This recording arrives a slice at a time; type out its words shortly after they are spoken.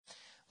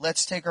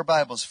Let's take our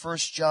Bibles. 1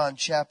 John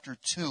chapter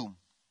 2.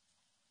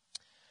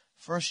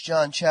 1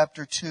 John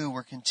chapter 2,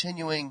 we're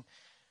continuing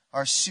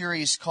our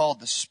series called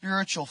The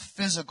Spiritual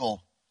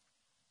Physical,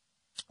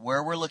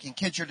 where we're looking,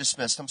 kids you're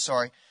dismissed, I'm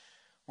sorry.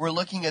 We're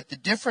looking at the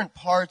different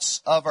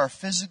parts of our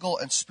physical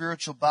and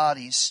spiritual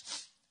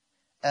bodies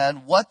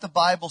and what the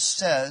Bible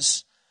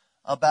says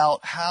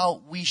about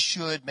how we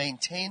should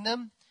maintain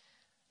them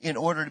in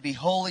order to be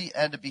holy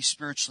and to be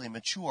spiritually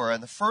mature.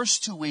 And the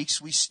first 2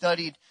 weeks we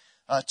studied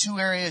two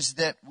areas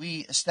that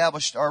we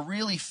established are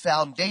really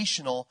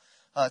foundational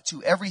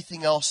to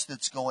everything else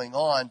that's going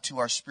on to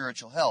our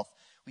spiritual health.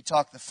 We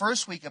talked the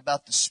first week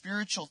about the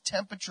spiritual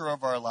temperature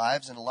of our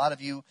lives, and a lot of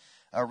you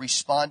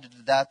responded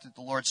to that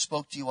the Lord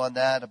spoke to you on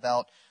that,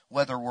 about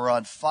whether we're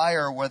on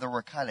fire or whether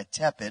we're kind of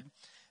tepid.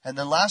 And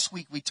then last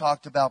week we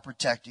talked about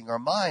protecting our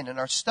mind, and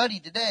our study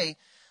today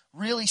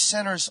really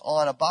centers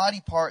on a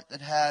body part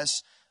that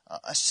has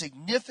a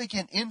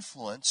significant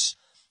influence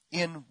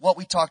in what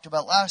we talked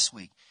about last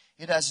week.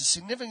 It has a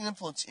significant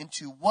influence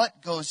into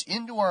what goes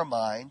into our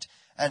mind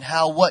and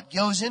how what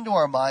goes into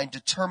our mind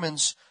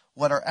determines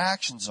what our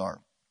actions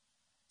are.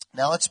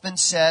 Now, it's been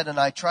said, and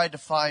I tried to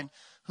find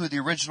who the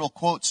original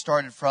quote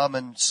started from,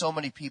 and so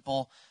many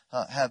people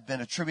have been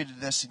attributed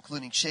to this,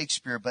 including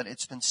Shakespeare, but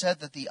it's been said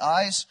that the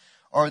eyes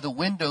are the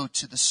window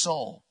to the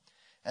soul.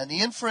 And the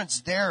inference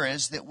there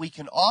is that we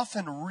can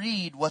often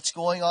read what's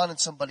going on in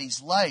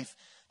somebody's life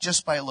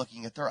just by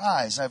looking at their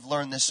eyes. I've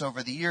learned this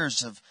over the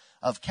years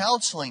of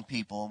counseling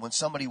people. And when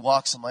somebody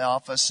walks in my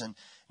office and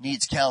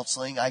needs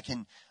counseling, I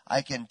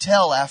can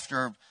tell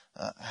after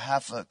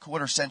half a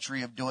quarter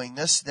century of doing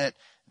this that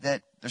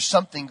there's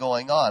something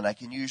going on. I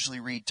can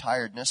usually read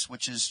tiredness,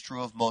 which is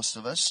true of most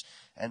of us,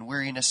 and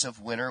weariness of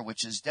winter,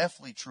 which is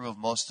definitely true of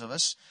most of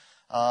us.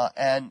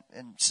 And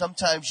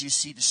sometimes you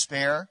see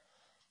despair.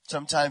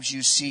 Sometimes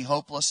you see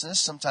hopelessness.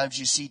 Sometimes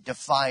you see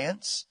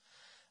defiance.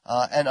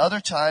 And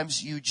other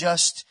times you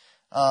just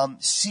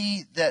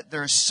see that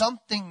there's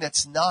something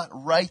that's not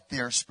right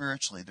there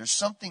spiritually. There's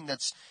something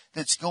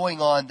that's going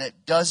on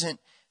that doesn't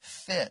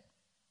fit.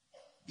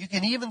 You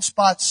can even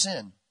spot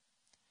sin.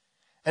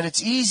 And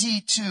it's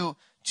easy to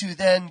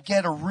then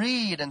get a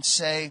read and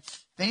say,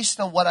 based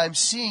on what I'm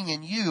seeing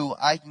in you,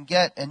 I can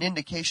get an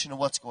indication of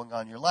what's going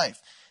on in your life.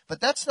 But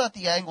that's not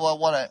the angle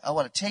I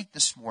want to take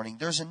this morning.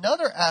 There's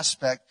another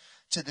aspect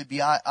to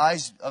the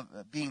eyes of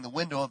being the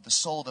window of the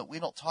soul that we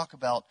don't talk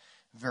about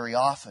very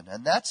often.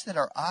 And that's that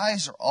our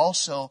eyes are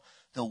also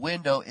the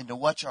window into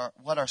what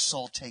our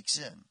soul takes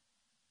in.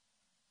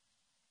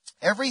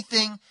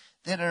 Everything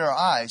that in our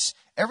eyes,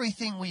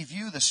 everything we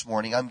view this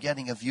morning, I'm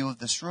getting a view of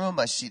this room.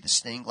 I see the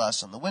stained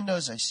glass on the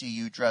windows. I see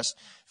you dressed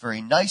very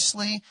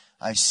nicely.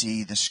 I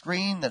see the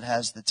screen that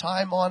has the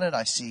time on it.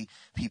 I see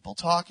people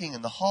talking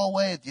in the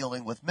hallway,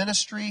 dealing with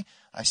ministry.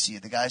 I see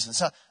the guys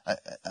inside.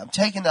 I'm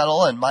taking that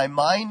all in. My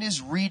mind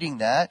is reading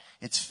that.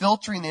 It's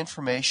filtering the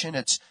information.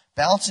 It's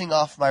bouncing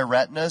off my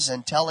retinas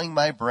and telling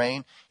my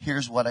brain,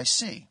 here's what I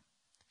see.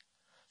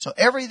 So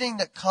everything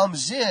that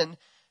comes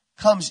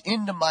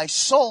into my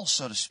soul,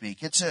 so to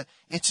speak.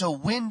 It's a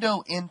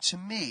window into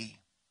me.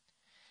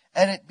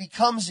 And it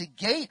becomes a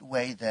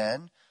gateway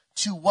then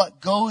to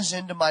what goes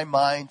into my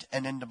mind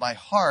and into my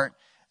heart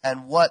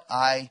and what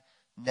I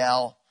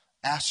now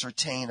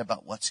ascertain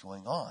about what's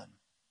going on.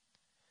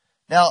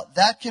 Now,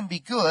 that can be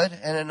good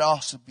and it can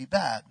also be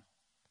bad.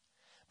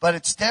 But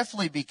it's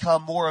definitely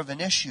become more of an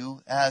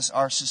issue as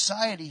our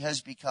society has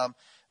become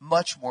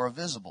much more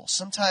visible.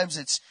 Sometimes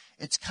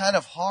it's kind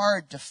of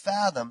hard to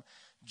fathom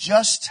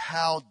just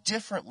how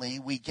differently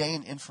we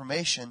gain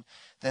information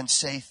than,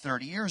 say,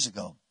 30 years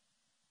ago.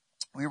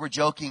 We were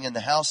joking in the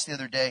house the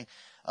other day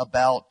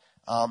about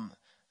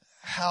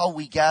how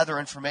we gather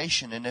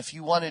information. And if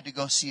you wanted to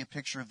go see a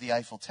picture of the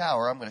Eiffel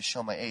Tower, I'm going to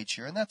show my age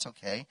here, and that's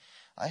okay.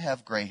 I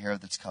have gray hair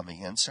that's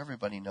coming in, so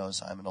everybody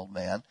knows I'm an old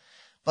man.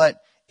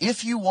 But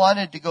if you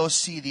wanted to go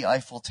see the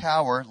Eiffel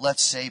Tower,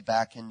 let's say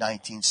back in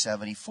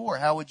 1974,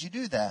 how would you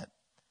do that?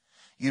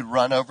 You'd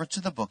run over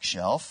to the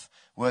bookshelf,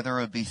 where there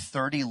would be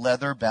 30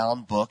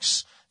 leather-bound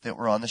books that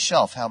were on the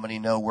shelf. How many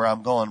know where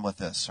I'm going with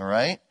this, all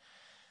right?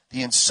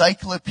 The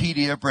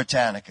Encyclopedia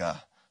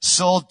Britannica,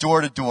 sold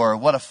door to door.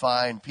 What a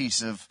fine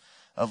piece of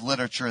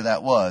literature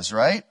that was,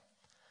 right?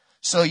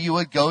 So you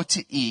would go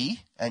to E,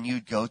 and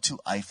you'd go to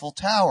Eiffel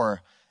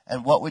Tower.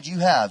 And what would you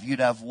have? You'd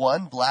have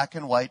one black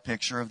and white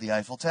picture of the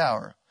Eiffel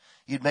Tower.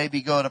 You'd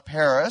maybe go to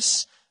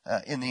Paris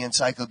in the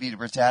Encyclopedia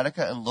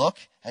Britannica and look,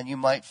 and you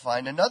might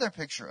find another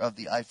picture of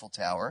the Eiffel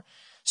Tower.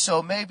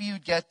 So maybe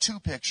you'd get two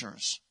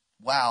pictures.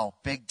 Wow,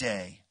 big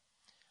day.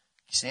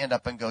 Stand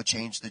up and go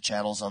change the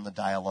channels on the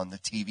dial on the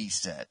TV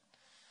set.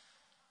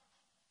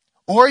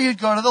 Or you'd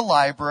go to the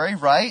library,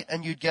 right,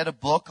 and you'd get a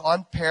book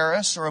on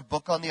Paris or a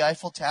book on the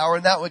Eiffel Tower,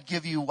 and that would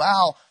give you,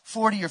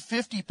 40 or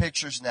 50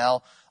 pictures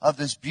now of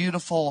this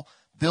beautiful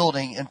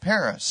building in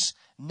Paris.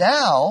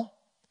 Now,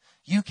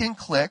 you can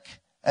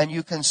click and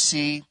you can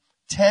see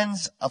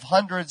tens of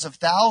hundreds of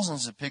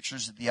thousands of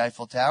pictures of the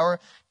Eiffel Tower,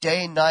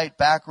 day and night,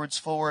 backwards,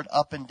 forward,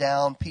 up and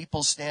down,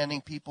 people standing,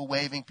 people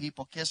waving,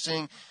 people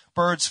kissing,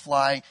 birds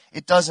flying.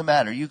 It doesn't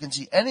matter. You can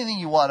see anything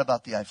you want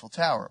about the Eiffel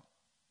Tower.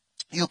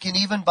 You can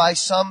even, by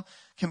some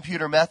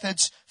computer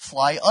methods,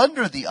 fly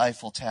under the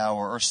Eiffel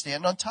Tower or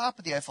stand on top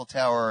of the Eiffel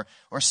Tower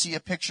or see a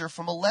picture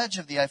from a ledge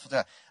of the Eiffel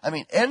Tower. I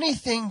mean,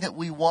 anything that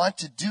we want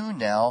to do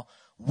now,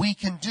 we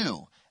can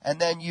do. And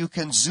then you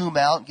can zoom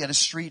out and get a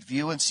street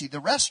view and see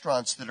the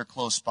restaurants that are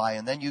close by.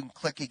 And then you can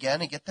click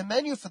again and get the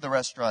menu for the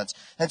restaurants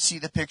and see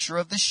the picture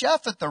of the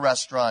chef at the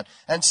restaurant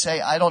and say,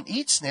 I don't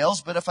eat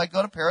snails, but if I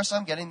go to Paris,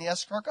 I'm getting the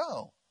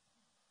escargot.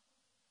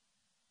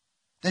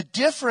 The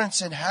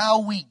difference in how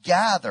we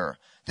gather,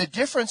 the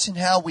difference in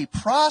how we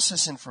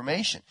process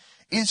information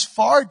is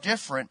far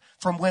different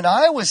from when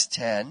I was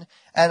 10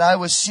 and I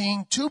was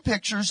seeing two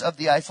pictures of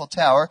the Eiffel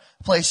Tower,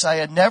 a place I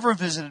had never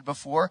visited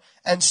before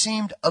and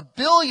seemed a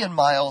billion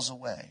miles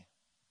away.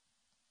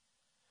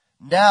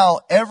 Now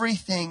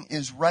everything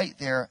is right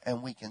there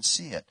and we can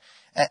see it.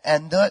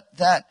 And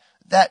that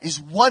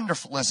is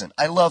wonderful, isn't it?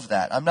 I love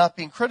that. I'm not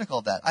being critical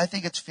of that. I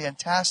think it's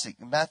fantastic.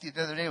 Matthew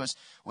the other day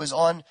was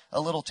on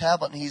a little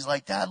tablet and he's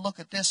like, Dad, look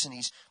at this. And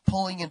he's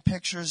pulling in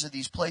pictures of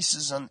these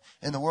places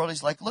in the world.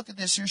 He's like, look at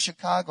this. Here's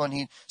Chicago. And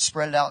he'd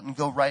spread it out and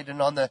go right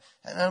in on and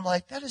I'm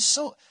like, that is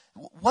so,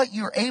 what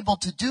you're able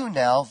to do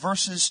now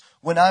versus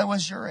when I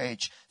was your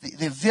age.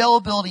 The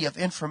availability of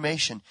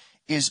information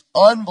is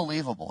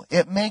unbelievable.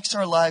 It makes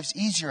our lives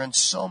easier in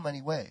so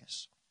many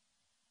ways.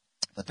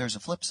 But there's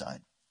a flip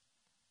side.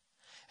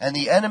 And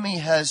the enemy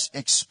has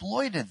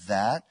exploited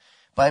that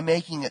by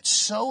making it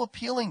so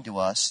appealing to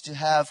us to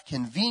have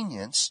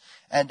convenience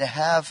and to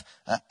have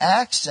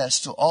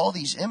access to all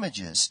these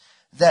images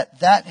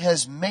that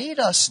has made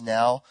us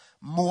now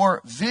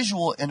more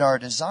visual in our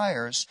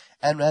desires.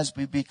 And as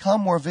we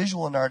become more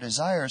visual in our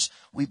desires,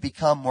 we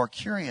become more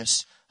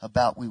curious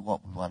about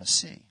what we want to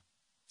see.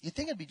 You'd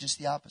think it'd be just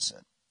the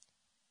opposite.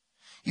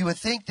 You would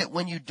think that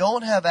when you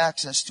don't have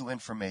access to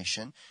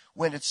information,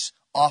 when it's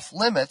off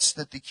limits,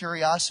 that the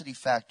curiosity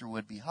factor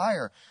would be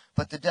higher.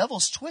 But the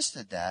devil's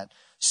twisted that.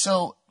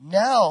 So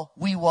now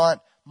we want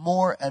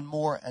more and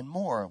more and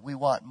more. We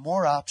want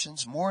more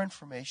options, more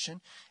information,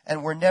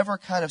 and we're never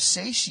kind of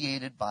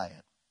satiated by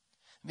it.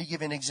 Let me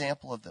give you an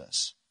example of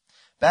this.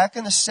 Back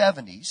in the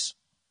 70s,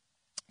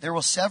 there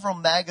were several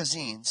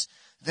magazines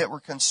that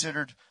were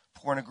considered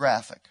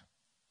pornographic.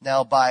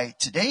 Now, by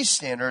today's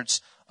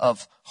standards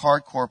of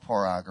hardcore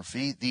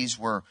pornography, these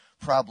were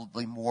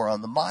probably more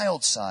on the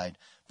mild side.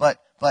 But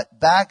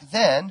back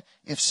then,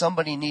 if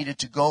somebody needed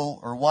to go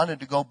or wanted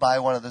to go buy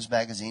one of those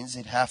magazines,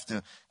 they'd have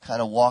to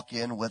kind of walk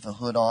in with a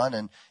hood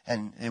on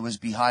and it was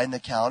behind the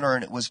counter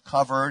and it was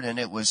covered and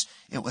it was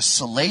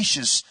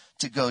salacious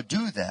to go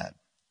do that.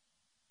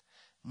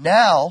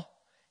 Now,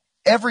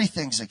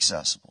 everything's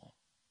accessible.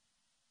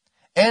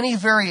 Any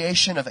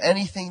variation of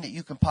anything that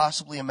you can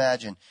possibly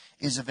imagine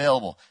is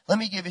available. Let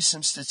me give you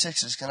some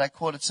statistics, and I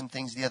quoted some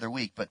things the other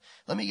week, but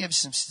let me give you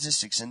some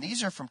statistics, and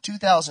these are from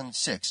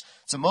 2006.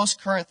 It's the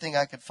most current thing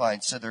I could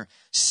find, so they're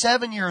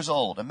 7 years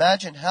old.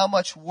 Imagine how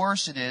much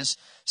worse it is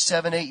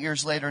 7-8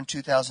 years later in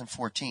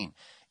 2014.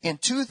 In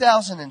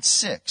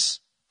 2006,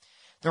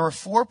 there were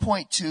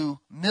 4.2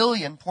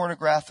 million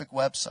pornographic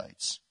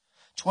websites.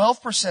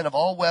 12% of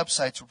all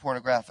websites were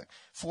pornographic.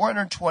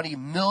 420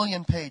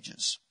 million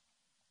pages.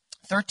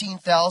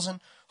 13,000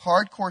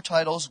 hardcore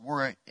titles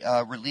were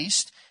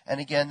released.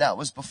 And again, that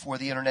was before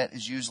the internet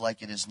is used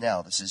like it is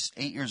now. This is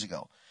 8 years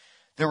ago.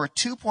 There were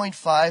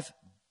 2.5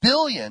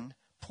 billion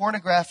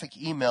pornographic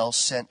emails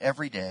sent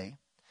every day.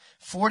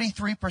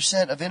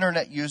 43% of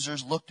internet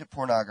users looked at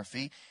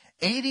pornography.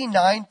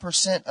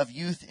 89% of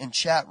youth in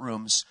chat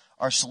rooms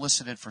are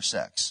solicited for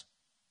sex.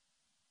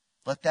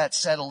 Let that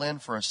settle in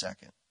for a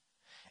second.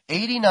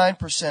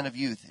 89% of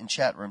youth in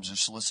chat rooms are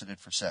solicited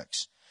for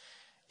sex.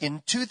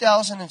 In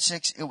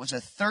 2006, it was a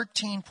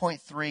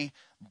 $13.3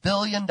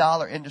 billion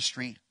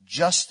industry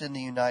just in the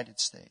United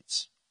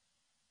States.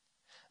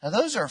 Now,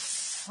 those are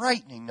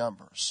frightening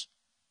numbers.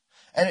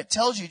 And it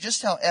tells you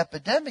just how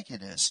epidemic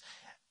it is.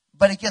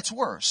 But it gets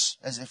worse,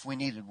 as if we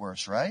needed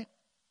worse, right?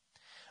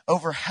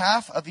 Over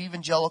half of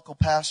evangelical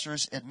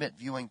pastors admit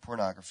viewing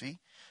pornography.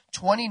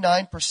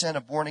 29%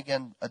 of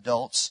born-again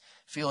adults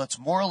feel it's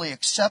morally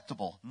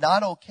acceptable,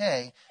 not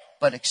okay,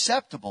 but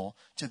acceptable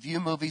to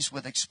view movies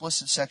with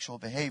explicit sexual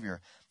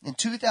behavior. In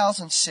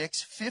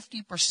 2006,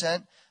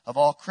 50% of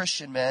all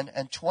Christian men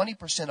and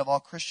 20% of all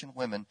Christian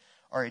women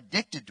are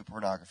addicted to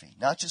pornography.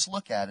 Not just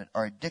look at it,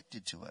 are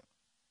addicted to it.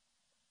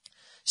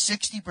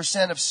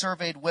 60% of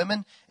surveyed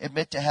women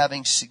admit to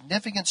having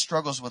significant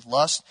struggles with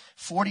lust.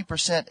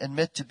 40%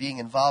 admit to being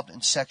involved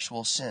in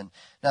sexual sin.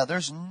 Now,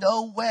 there's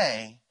no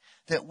way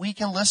that we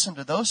can listen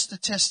to those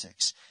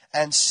statistics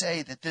and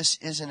say that this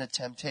isn't a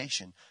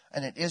temptation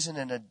and it isn't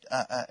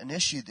an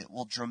issue that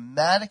will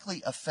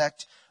dramatically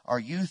affect our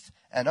youth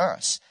and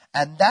us.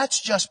 And that's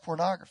just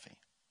pornography.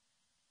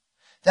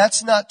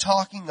 That's not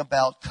talking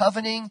about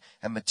coveting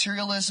and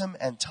materialism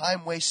and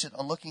time wasted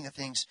on looking at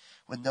things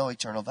with no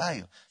eternal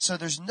value. So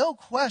there's no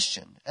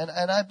question, and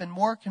I've been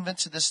more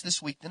convinced of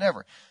this week than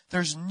ever,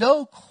 there's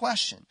no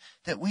question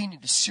that we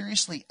need to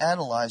seriously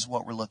analyze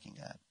what we're looking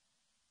at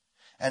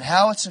and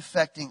how it's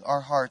affecting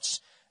our hearts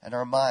and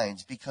our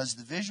minds, because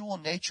the visual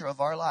nature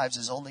of our lives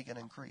is only going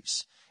to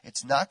increase.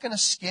 It's not going to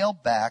scale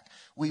back.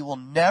 We will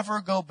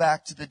never go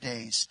back to the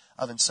days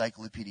of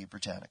Encyclopedia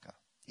Britannica.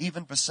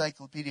 Even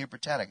Encyclopedia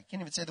Britannica, I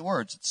can't even say the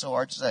words, it's so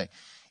hard to say.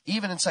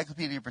 Even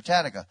Encyclopedia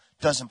Britannica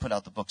doesn't put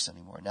out the books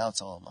anymore. Now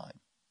it's all online.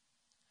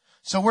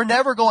 So we're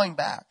never going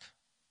back.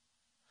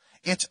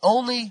 It's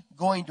only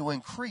going to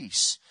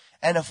increase.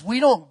 And if we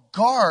don't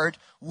guard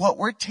what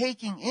we're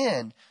taking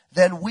in,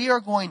 then we are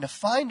going to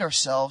find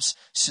ourselves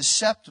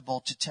susceptible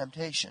to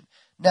temptation.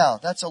 Now,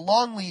 that's a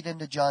long lead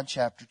into John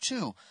chapter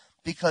 2,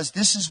 because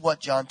this is what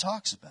John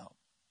talks about.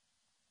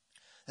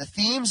 The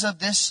themes of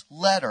this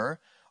letter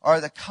are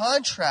the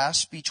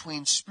contrast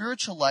between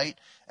spiritual light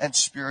and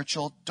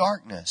spiritual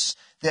darkness,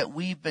 that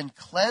we've been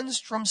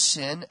cleansed from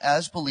sin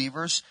as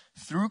believers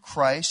through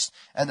Christ,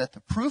 and that the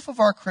proof of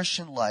our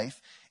Christian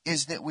life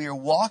is that we are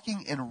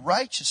walking in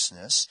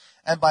righteousness,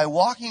 and by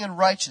walking in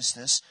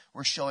righteousness,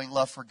 we're showing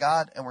love for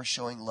God and we're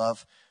showing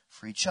love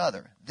for each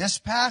other. This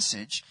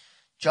passage,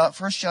 1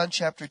 John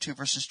chapter 2,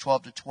 verses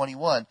 12 to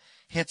 21,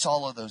 hits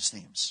all of those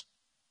themes.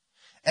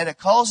 And it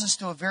calls us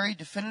to a very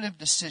definitive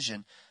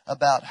decision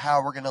about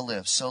how we're going to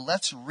live. So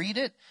let's read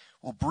it.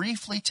 We'll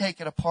briefly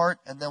take it apart,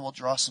 and then we'll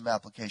draw some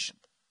application.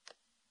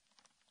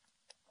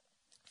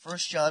 1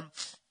 John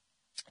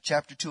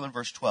chapter 2 and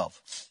verse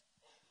 12.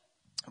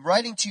 I'm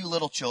writing to you,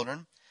 little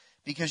children,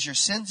 because your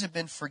sins have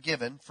been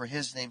forgiven for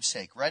his name's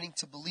sake. Writing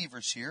to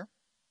believers here.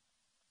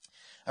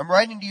 I'm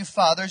writing to you,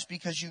 fathers,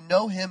 because you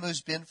know him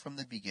who's been from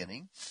the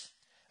beginning.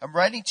 I'm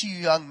writing to you,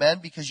 young men,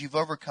 because you've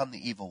overcome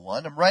the evil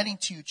one. I'm writing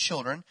to you,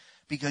 children,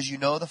 because you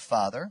know the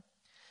Father.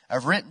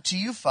 I've written to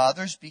you,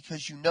 fathers,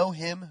 because you know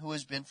him who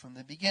has been from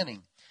the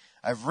beginning.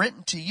 I've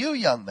written to you,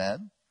 young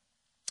men,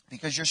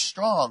 because you're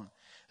strong,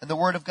 and the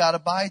word of God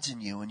abides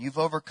in you, and you've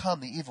overcome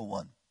the evil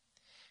one.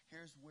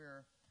 Here's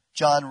where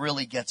John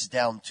really gets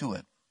down to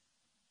it.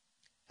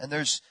 And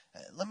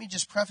let me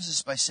just preface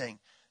this by saying,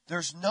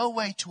 there's no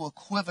way to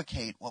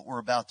equivocate what we're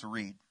about to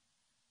read.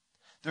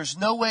 There's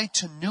no way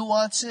to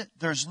nuance it.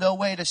 There's no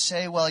way to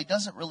say, well, he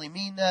doesn't really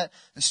mean that.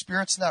 The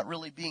Spirit's not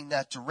really being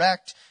that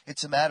direct.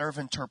 It's a matter of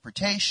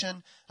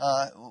interpretation.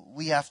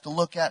 We have to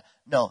look at.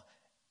 No,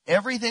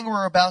 everything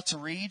we're about to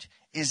read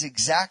is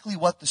exactly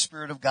what the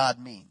Spirit of God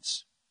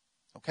means.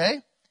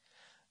 Okay?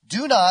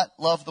 Do not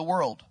love the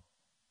world,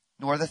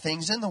 nor the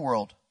things in the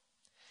world.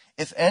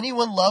 If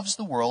anyone loves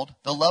the world,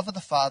 the love of the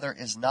Father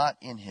is not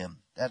in him.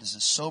 That is a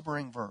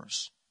sobering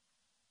verse.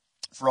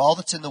 For all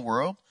that's in the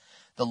world,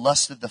 the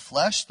lust of the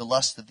flesh, the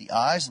lust of the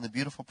eyes, and the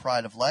beautiful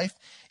pride of life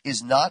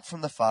is not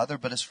from the Father,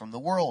 but is from the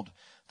world.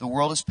 The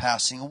world is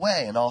passing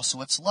away, and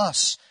also its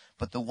lusts.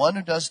 But the one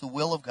who does the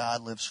will of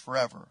God lives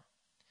forever.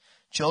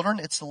 Children,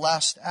 it's the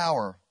last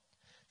hour.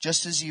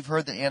 Just as you've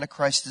heard that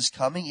Antichrist is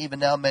coming, even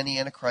now many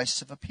Antichrists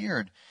have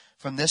appeared.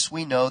 From this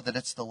we know that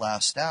it's the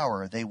last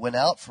hour. They went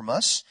out from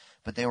us,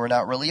 but they were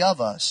not really of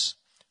us.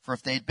 For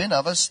if they'd been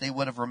of us, they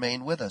would have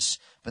remained with us.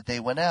 But they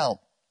went out.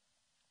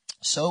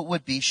 So it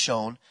would be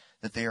shown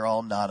that they are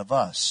all not of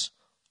us.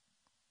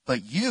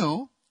 But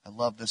you, I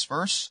love this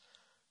verse,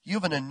 you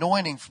have an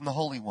anointing from the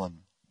Holy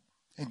One,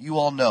 and you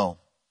all know.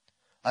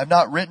 I have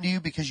not written to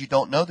you because you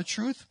don't know the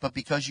truth, but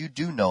because you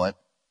do know it,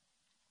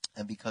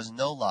 and because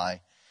no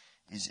lie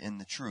is in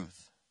the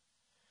truth.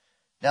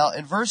 Now,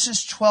 in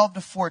verses 12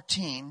 to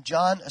 14,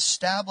 John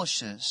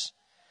establishes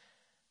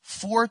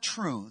 4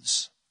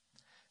 truths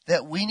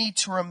that we need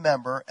to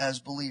remember as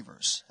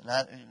believers.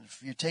 And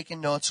if you're taking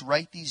notes,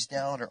 write these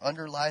down or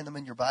underline them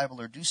in your Bible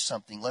or do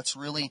something. Let's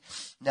really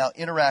now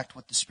interact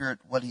with the Spirit,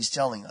 what he's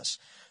telling us.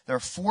 There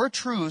are 4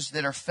 truths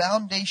that are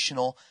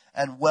foundational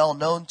and well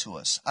known to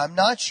us. I'm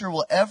not sure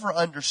we'll ever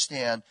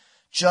understand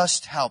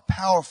just how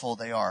powerful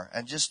they are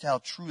and just how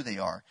true they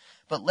are.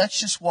 But let's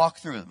just walk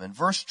through them. In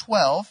verse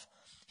 12,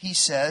 he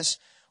says,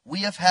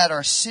 we have had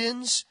our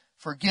sins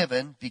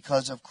forgiven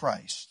because of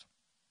Christ.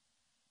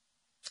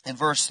 In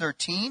verse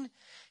 13,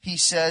 he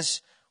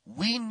says,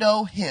 we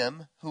know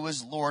him who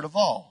is Lord of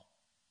all.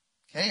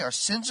 Okay, our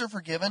sins are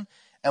forgiven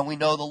and we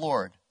know the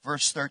Lord.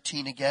 Verse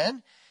 13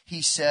 again,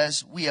 he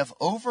says, we have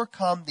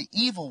overcome the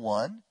evil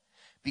one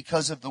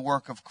because of the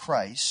work of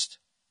Christ.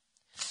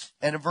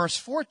 And in verse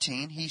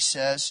 14, he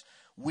says,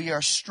 we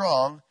are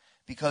strong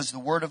because the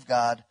word of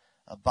God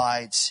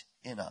abides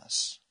in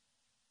us.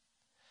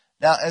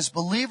 Now, as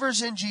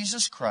believers in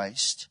Jesus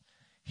Christ,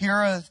 here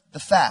are the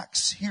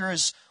facts. Here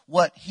is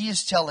what he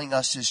is telling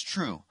us is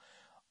true.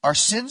 Our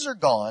sins are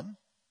gone.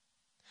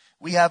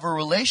 We have a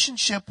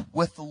relationship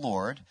with the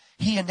Lord.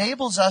 He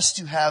enables us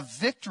to have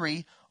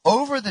victory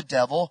over the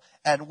devil,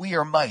 and we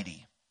are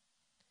mighty.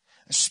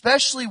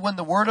 Especially when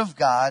the Word of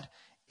God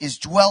is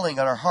dwelling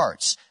in our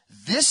hearts.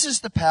 This is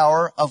the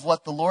power of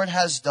what the Lord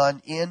has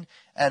done in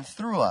and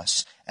through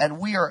us. And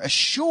we are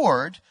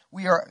assured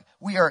we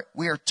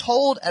are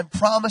told and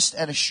promised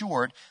and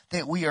assured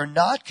that we are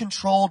not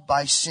controlled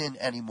by sin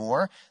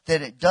anymore,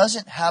 that it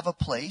doesn't have a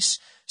place,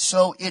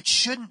 so it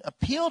shouldn't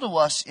appeal to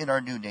us in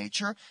our new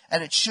nature,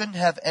 and it shouldn't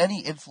have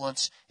any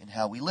influence in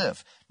how we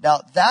live.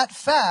 Now, that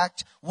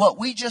fact, what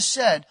we just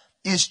said,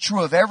 is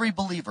true of every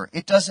believer.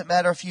 It doesn't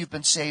matter if you've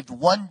been saved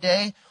one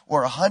day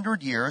or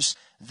 100 years.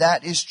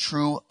 That is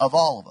true of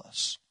all of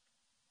us.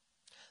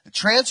 The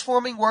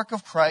transforming work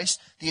of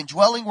Christ, the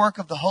indwelling work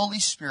of the Holy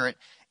Spirit,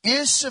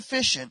 is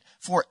sufficient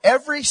for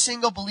every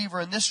single believer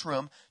in this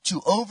room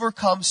to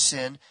overcome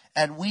sin,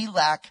 and we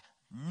lack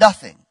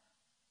nothing.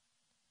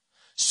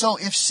 So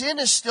if sin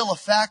is still a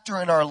factor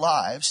in our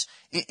lives,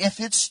 if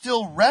it's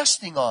still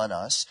resting on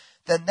us,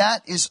 then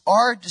that is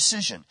our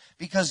decision,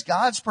 because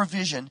God's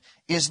provision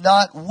is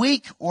not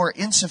weak or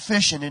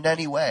insufficient in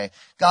any way.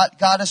 God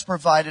has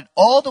provided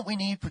all that we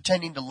need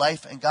pertaining to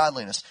life and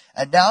godliness.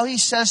 And now He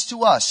says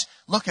to us,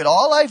 look at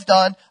all I've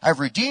done.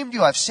 I've redeemed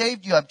you. I've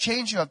saved you. I've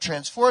changed you. I've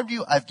transformed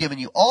you. I've given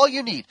you all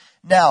you need.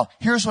 Now,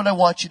 here's what I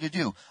want you to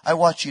do. I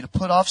want you to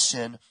put off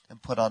sin and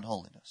put on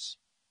holiness.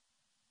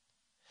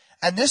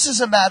 And this is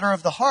a matter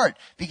of the heart,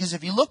 because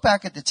if you look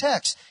back at the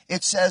text,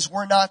 it says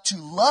we're not to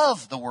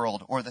love the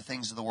world or the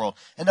things of the world.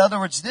 In other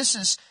words, this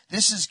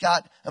has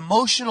got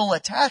emotional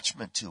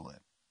attachment to it.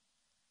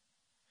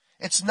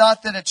 It's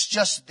not that it's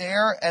just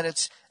there and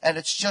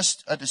it's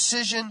just a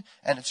decision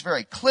and it's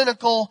very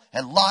clinical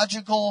and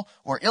logical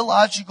or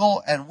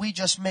illogical and we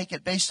just make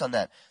it based on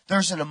that.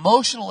 There's an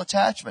emotional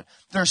attachment.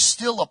 There's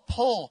still a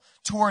pull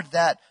toward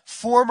that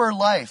former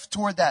life,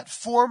 toward that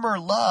former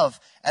love,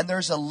 and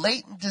there's a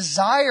latent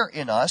desire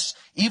in us,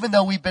 even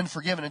though we've been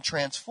forgiven and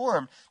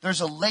transformed, there's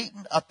a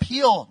latent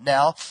appeal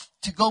now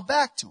to go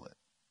back to it.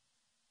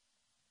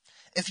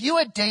 If you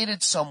had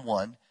dated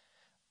someone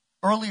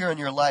earlier in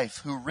your life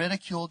who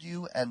ridiculed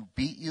you and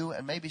beat you,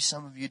 and maybe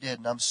some of you did,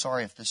 and I'm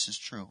sorry if this is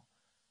true.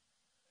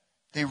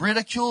 They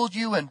ridiculed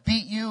you and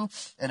beat you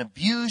and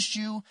abused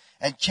you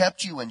and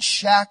kept you in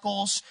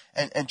shackles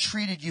and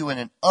treated you in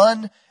an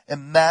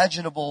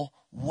unimaginable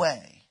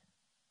way.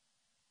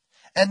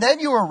 And then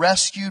you were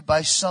rescued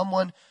by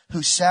someone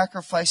who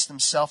sacrificed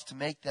themselves to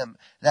make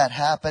that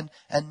happen.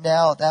 And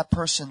now that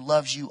person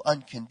loves you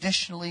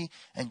unconditionally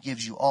and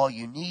gives you all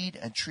you need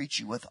and treats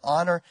you with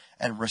honor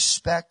and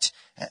respect,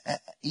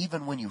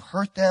 even when you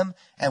hurt them.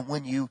 And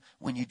when you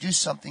do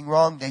something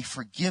wrong, they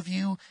forgive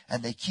you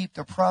and they keep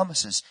their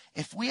promises.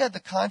 If we had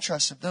the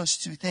contrast of those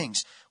two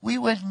things, we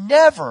would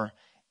never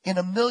in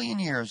a million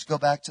years go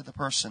back to the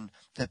person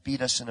that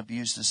beat us and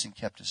abused us and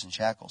kept us in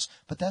shackles.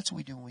 But that's what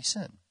we do when we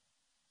sin.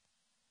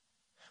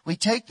 We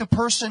take the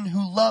person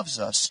who loves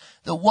us,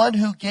 the one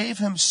who gave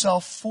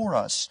himself for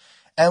us,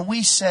 and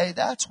we say,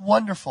 that's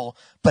wonderful,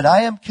 but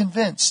I am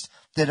convinced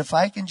that if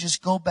I can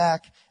just go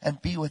back and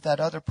be with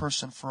that other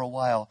person for a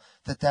while,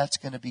 that's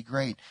going to be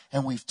great.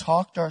 And we've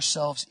talked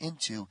ourselves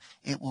into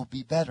it will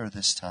be better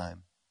this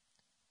time.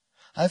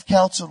 I've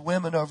counseled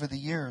women over the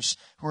years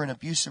who are in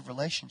abusive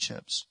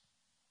relationships.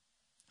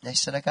 They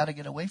said, I got to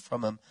get away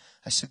from him.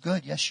 I said,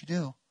 good, yes you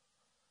do.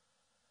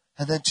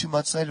 And then 2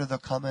 months later, they'll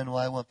come in,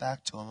 well, I went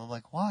back to him. I'm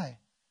like, why?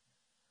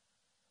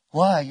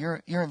 Why?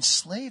 You're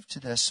enslaved to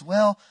this.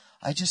 Well,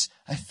 I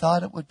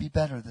thought it would be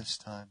better this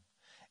time.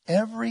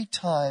 Every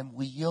time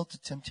we yield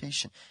to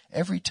temptation,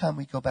 every time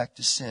we go back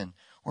to sin,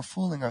 we're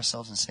fooling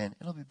ourselves and saying,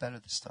 it'll be better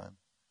this time.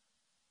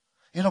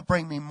 It'll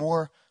bring me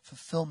more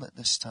fulfillment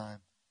this time.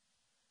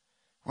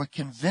 We're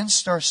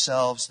convinced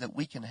ourselves that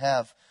we can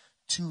have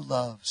two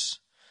loves.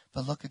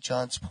 But look at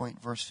John's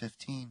point, verse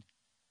 15.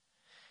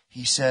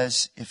 He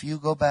says, if you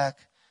go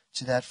back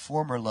to that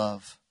former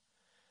love,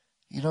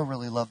 you don't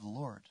really love the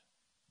Lord.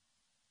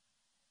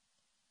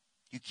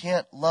 You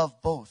can't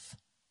love both.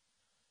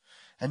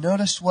 And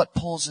notice what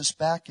pulls us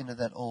back into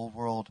that old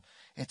world.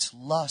 It's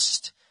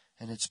lust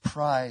and it's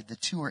pride. The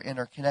two are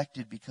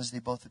interconnected because they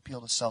both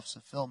appeal to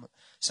self-fulfillment.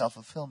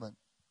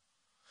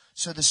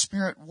 So the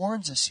Spirit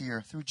warns us here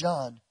through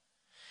John.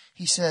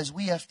 He says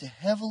we have to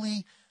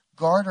heavily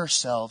guard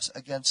ourselves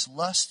against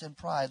lust and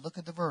pride. Look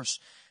at the verse.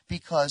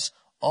 Because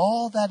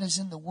all that is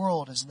in the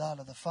world is not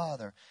of the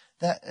Father.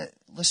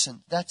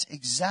 Listen, that's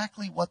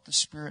exactly what the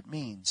Spirit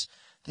means.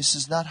 This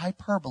is not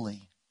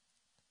hyperbole.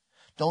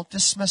 Don't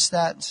dismiss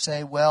that and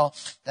say, well,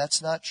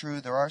 that's not true.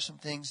 There are some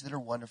things that are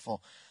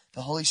wonderful.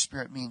 The Holy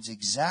Spirit means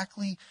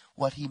exactly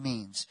what He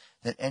means.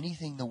 That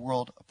anything the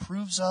world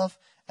approves of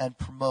and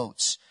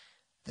promotes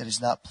that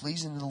is not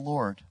pleasing to the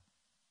Lord,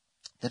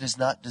 that is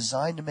not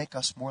designed to make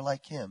us more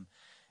like Him,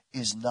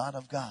 is not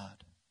of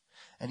God.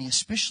 And He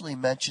especially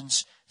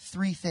mentions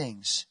three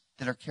things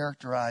that are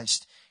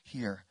characterized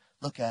here.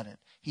 Look at it.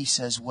 He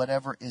says,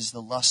 whatever is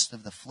the lust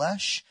of the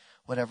flesh,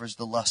 whatever is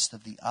the lust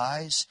of the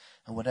eyes,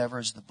 and whatever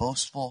is the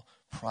boastful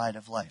pride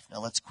of life. Now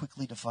let's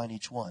quickly define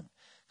each one,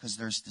 because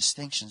there's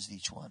distinctions to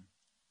each one.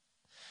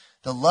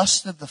 The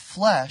lust of the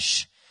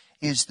flesh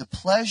is the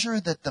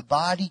pleasure that the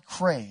body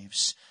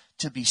craves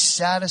to be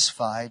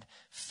satisfied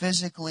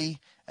physically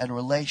and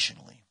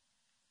relationally.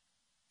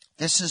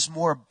 This is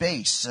more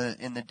base.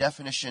 In the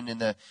definition in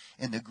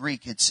the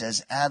Greek, it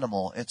says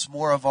animal. It's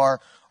more of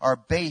our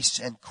base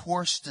and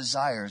coarse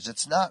desires.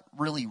 It's not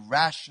really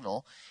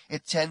rational.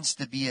 It tends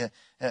to be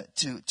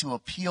to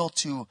appeal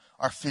to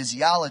our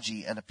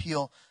physiology and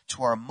appeal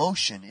to our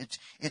emotion.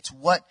 It's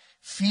what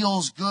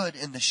feels good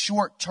in the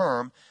short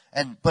term,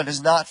 but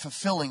is not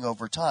fulfilling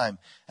over time.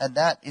 And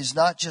that is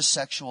not just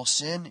sexual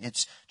sin.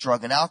 It's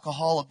drug and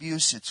alcohol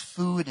abuse. It's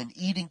food and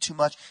eating too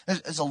much.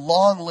 There's a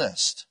long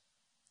list.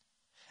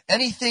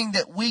 Anything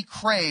that we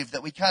crave,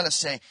 that we kind of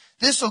say,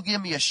 this will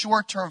give me a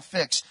short-term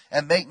fix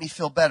and make me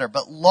feel better,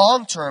 but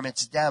long-term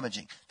it's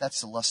damaging.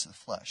 That's the lust of the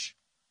flesh.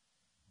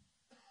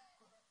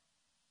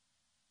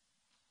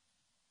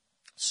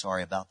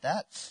 Sorry about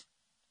that.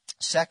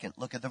 Second,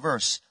 look at the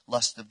verse,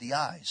 lust of the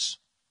eyes.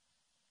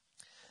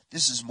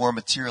 This is more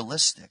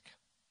materialistic.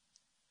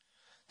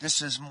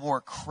 This is more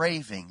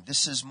craving.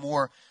 This is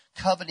more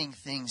coveting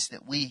things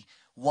that we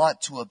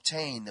want to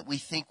obtain, that we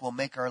think will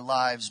make our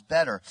lives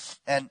better.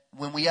 And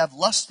when we have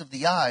lust of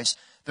the eyes,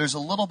 there's a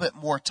little bit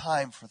more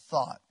time for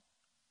thought.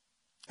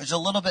 There's a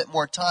little bit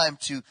more time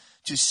to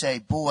say,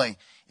 boy,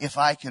 if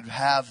I could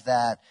have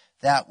that,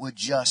 that would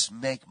just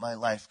make my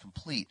life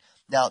complete.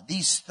 Now,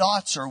 these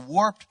thoughts are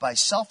warped by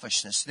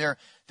selfishness.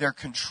 They're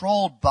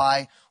controlled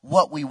by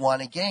what we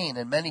want to gain.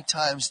 And many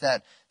times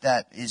that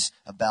is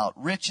about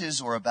riches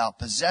or about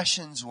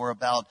possessions or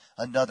about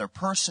another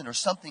person or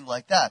something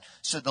like that.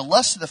 So the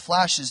lust of the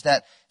flesh is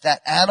that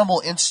animal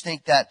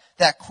instinct,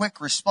 that quick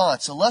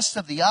response. The lust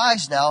of the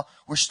eyes now,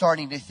 we're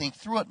starting to think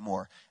through it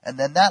more. And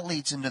then that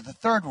leads into the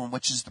third one,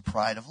 which is the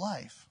pride of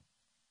life.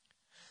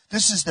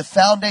 This is the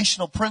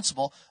foundational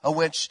principle on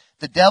which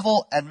the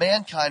devil and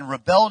mankind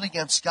rebelled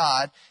against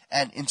God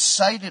and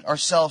incited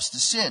ourselves to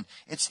sin.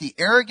 It's the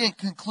arrogant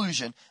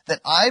conclusion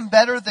that I'm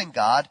better than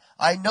God,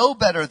 I know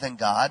better than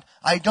God,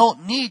 I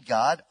don't need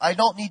God, I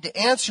don't need to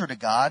answer to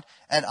God,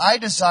 and I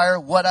desire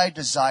what I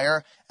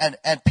desire, and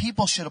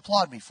people should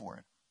applaud me for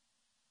it.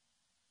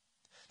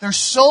 There's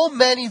so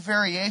many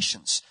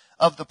variations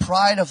of the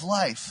pride of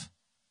life.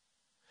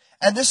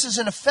 And this is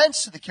an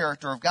offense to the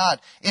character of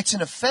God. It's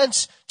an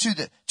offense to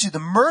the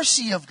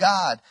mercy of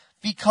God,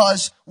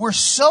 because we're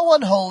so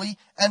unholy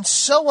and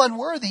so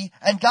unworthy,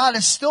 and God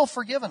has still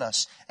forgiven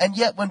us. And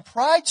yet when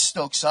pride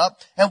stokes up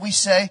and we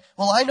say,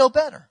 well, I know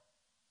better.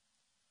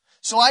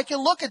 So I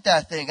can look at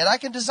that thing and I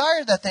can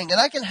desire that thing and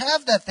I can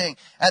have that thing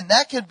and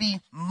that can be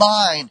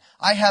mine.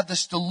 I have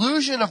this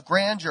delusion of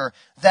grandeur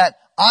that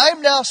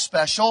I'm now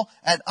special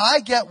and I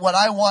get what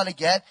I want to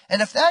get.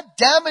 And if that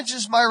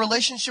damages my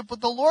relationship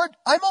with the Lord,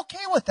 I'm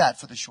okay with that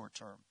for the short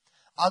term.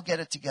 I'll get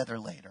it together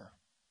later.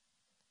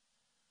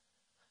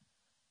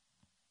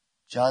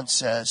 John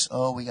says,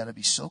 we got to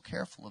be so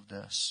careful of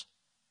this,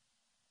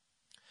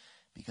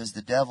 because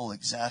the devil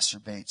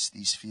exacerbates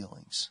these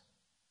feelings.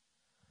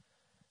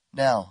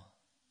 Now,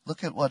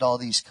 look at what all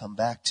these come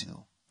back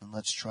to, and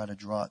let's try to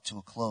draw it to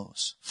a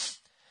close.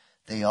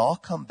 They all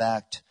come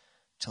back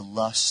to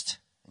lust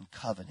and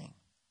coveting.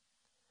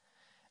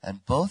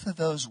 And both of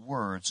those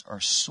words are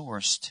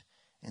sourced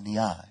in the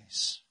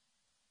eyes.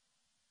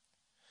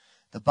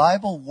 The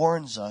Bible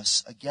warns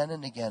us again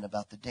and again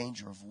about the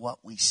danger of what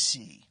we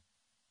see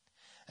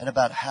and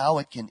about how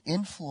it can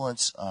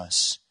influence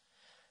us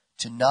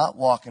to not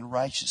walk in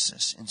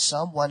righteousness. In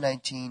Psalm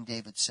 119,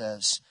 David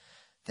says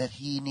that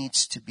he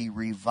needs to be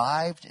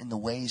revived in the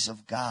ways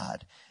of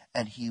God,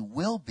 and he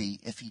will be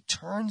if he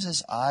turns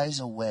his eyes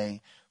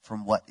away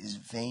from what is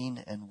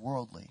vain and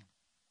worldly.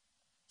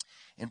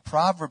 In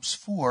Proverbs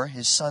 4,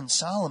 his son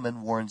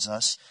Solomon warns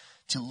us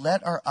to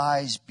let our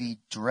eyes be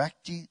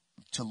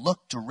to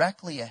look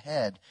directly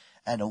ahead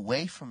and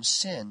away from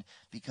sin,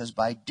 because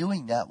by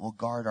doing that we'll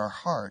guard our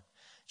heart.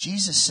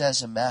 Jesus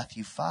says in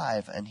Matthew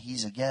 5, and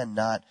he's again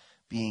not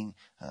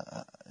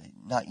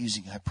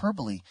using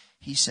hyperbole,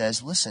 he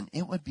says, listen,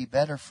 it would be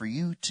better for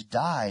you to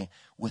die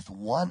with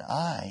one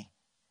eye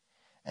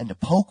and to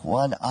poke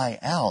one eye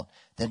out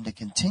than to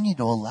continue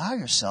to allow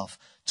yourself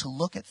to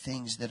look at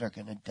things that are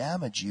going to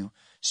damage you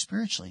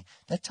spiritually.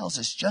 That tells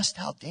us just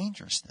how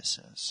dangerous this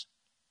is.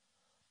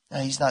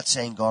 Now, he's not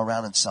saying go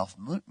around and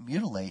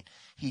self-mutilate.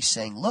 He's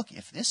saying, look,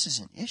 if this is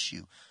an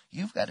issue,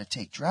 you've got to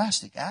take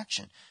drastic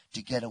action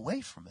to get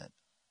away from it.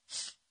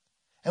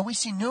 And we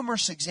see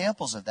numerous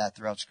examples of that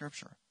throughout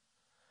Scripture.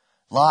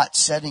 Lot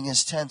setting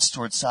his tents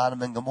towards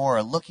Sodom and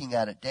Gomorrah, looking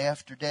at it day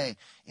after day,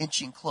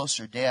 inching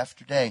closer day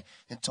after day,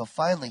 until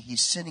finally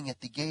he's sitting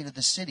at the gate of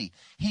the city.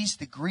 He's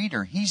the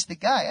greeter. He's the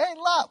guy. Hey,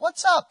 Lot,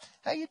 what's up?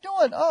 How you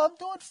doing? Oh, I'm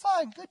doing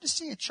fine. Good to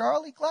see you,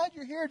 Charlie. Glad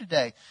you're here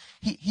today.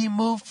 He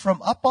moved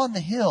from up on the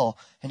hill,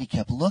 and he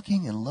kept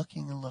looking and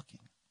looking and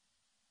looking.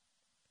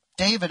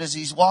 David, as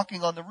he's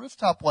walking on the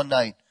rooftop one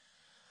night,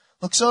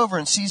 looks over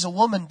and sees a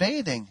woman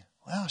bathing.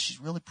 Wow,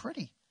 she's really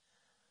pretty.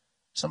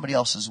 Somebody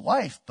else's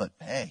wife, but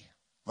hey,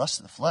 lust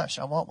of the flesh.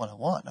 I want what I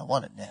want, and I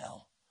want it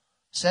now.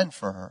 Send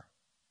for her.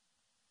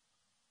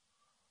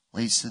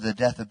 Leads to the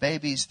death of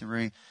babies,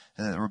 the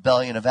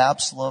rebellion of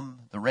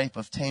Absalom, the rape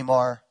of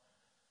Tamar,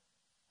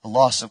 the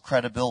loss of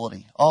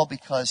credibility, all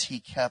because he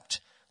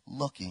kept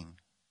looking.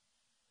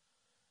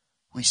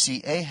 We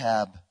see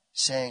Ahab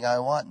saying, I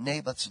want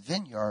Naboth's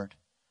vineyard.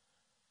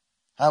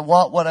 I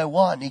want what I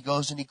want. And he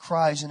goes and he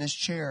cries in his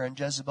chair, and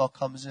Jezebel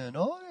comes in.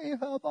 Oh,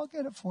 Ahab, I'll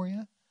get it for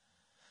you.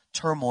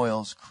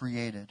 Turmoil's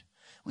created.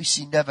 We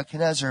see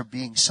Nebuchadnezzar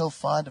being so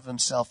fond of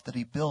himself that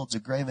he builds a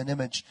graven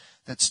image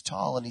that's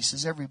tall, and he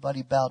says,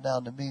 everybody bow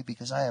down to me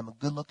because I am a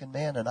good-looking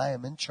man and I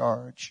am in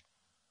charge.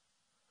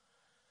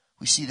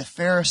 We see the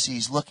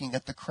Pharisees looking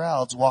at the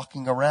crowds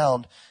walking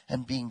around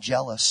and being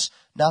jealous,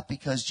 not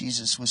because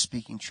Jesus was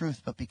speaking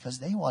truth, but because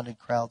they wanted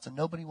crowds and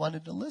nobody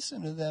wanted to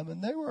listen to them,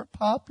 and they weren't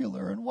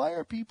popular, and why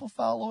are people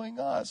following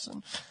us?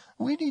 And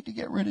we need to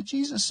get rid of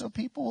Jesus so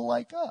people will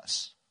like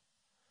us.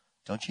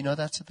 Don't you know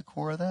that's at the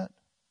core of that?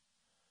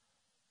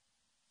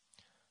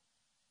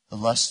 The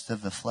lust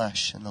of the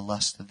flesh and the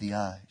lust of the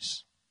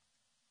eyes.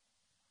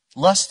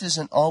 Lust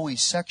isn't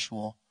always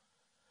sexual.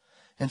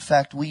 In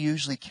fact, we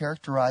usually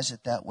characterize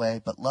it that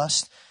way, but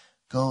lust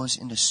goes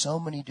into so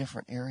many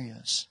different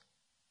areas.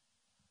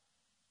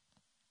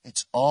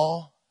 It's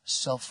all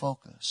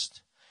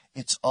self-focused.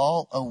 It's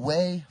all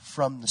away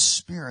from the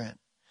Spirit.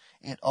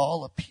 It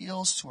all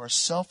appeals to our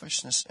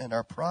selfishness and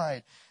our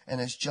pride.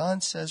 And as John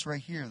says right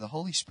here, the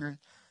Holy Spirit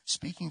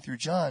speaking through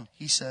John,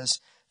 he says,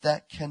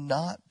 that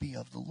cannot be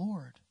of the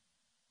Lord.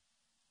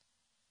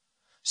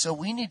 So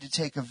we need to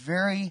take a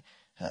very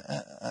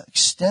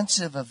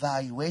extensive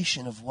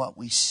evaluation of what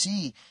we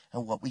see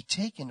and what we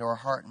take into our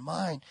heart and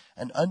mind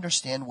and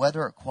understand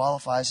whether it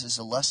qualifies as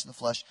the lust of the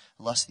flesh,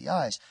 the lust of the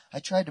eyes. I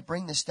tried to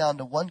bring this down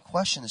to one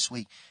question this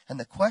week, and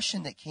the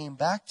question that came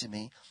back to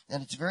me,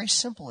 and it's very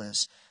simple,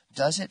 is,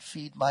 does it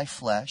feed my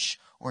flesh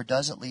or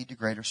does it lead to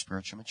greater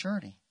spiritual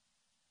maturity?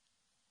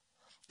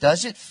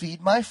 Does it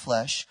feed my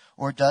flesh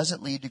or does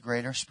it lead to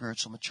greater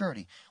spiritual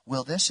maturity?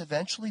 Will this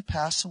eventually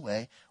pass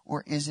away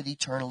or is it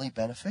eternally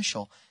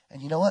beneficial?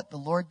 And you know what? The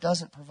Lord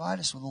doesn't provide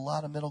us with a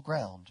lot of middle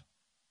ground.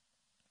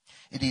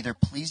 It either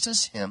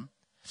pleases Him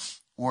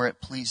or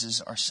it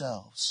pleases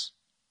ourselves.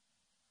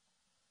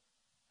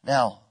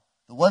 Now,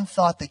 the one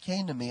thought that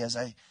came to me as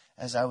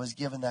I was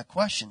given that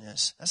question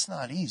is, that's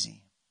not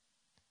easy.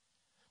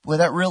 Boy,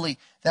 that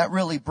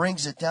really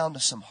brings it down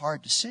to some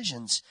hard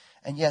decisions.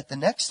 And yet the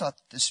next thought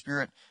that the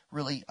Spirit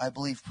really, I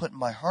believe, put in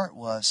my heart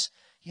was,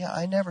 yeah,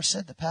 I never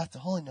said the path to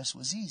holiness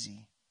was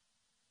easy.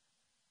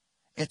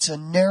 It's a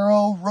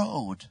narrow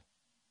road.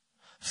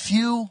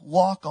 Few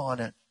walk on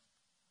it.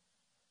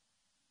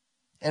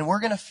 And we're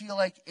going to feel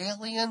like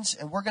aliens,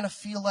 and we're going to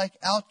feel like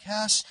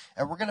outcasts,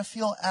 and we're going to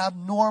feel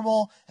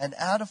abnormal and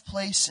out of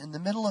place in the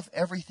middle of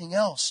everything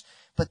else.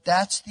 But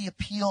that's the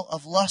appeal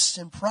of lust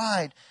and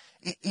pride.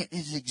 It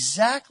is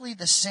exactly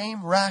the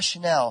same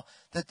rationale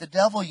that the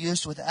devil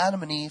used with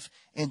Adam and Eve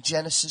in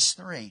Genesis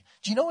 3.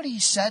 Do you know what he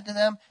said to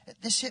them?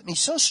 This hit me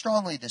so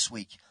strongly this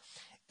week.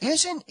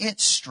 Isn't it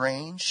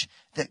strange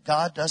that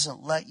God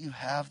doesn't let you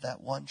have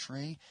that one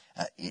tree?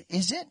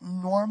 Is it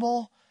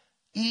normal,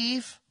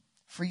 Eve,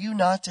 for you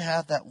not to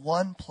have that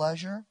one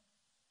pleasure?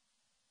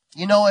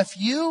 You know, if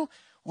you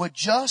would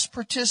just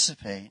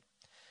participate,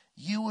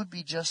 you would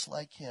be just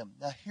like him.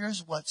 Now,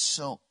 here's what's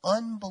so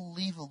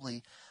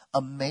unbelievably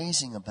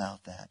amazing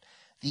about that.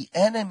 The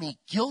enemy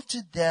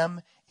guilted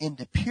them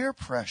into peer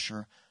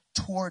pressure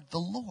toward the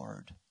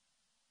Lord.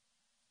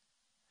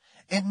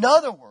 In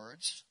other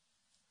words,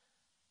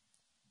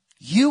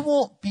 you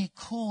won't be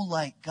cool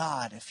like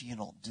God if you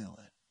don't do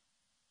it.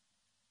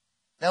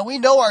 Now, we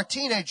know our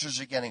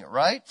teenagers are getting it,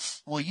 right?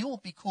 Well, you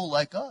won't be cool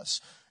like us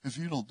if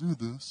you don't do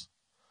this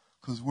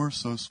because we're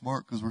so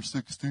smart because we're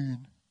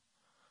 16.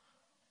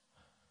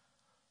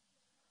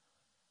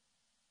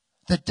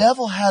 The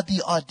devil had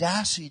the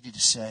audacity to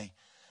say,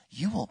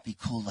 you won't be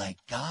cool like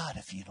God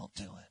if you don't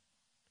do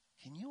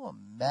it. Can you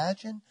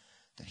imagine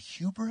the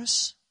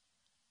hubris,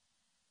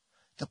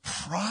 the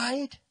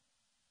pride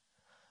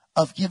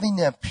of giving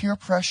them peer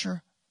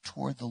pressure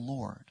toward the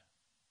Lord?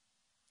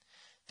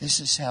 This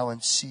is how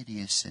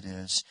insidious it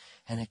is,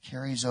 and it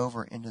carries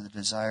over into the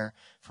desire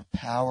for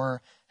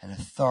power and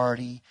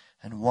authority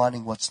and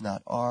wanting what's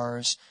not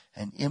ours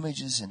and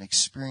images and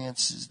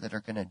experiences that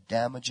are going to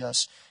damage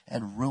us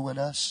and ruin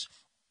us,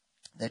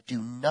 that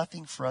do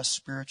nothing for us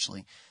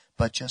spiritually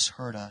but just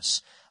hurt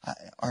us.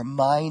 Our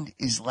mind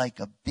is like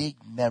a big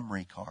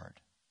memory card.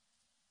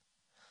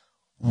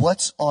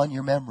 What's on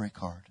your memory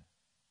card?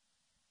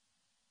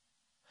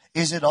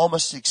 Is it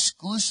almost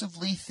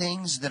exclusively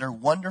things that are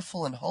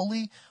wonderful and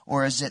holy,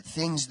 or is it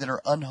things that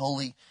are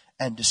unholy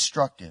and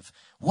destructive?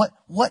 What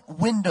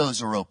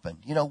windows are open?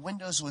 You know,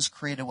 Windows was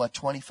created,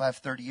 25,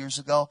 30 years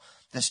ago?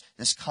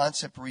 This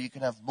concept where you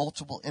can have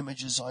multiple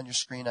images on your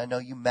screen. I know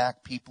you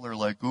Mac people are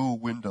like, ooh,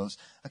 Windows.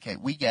 Okay,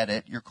 we get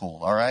it. You're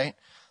cool, all right?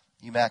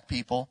 You Mac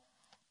people.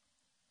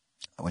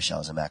 I wish I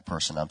was a Mac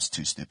person. I'm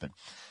too stupid.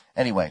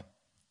 Anyway,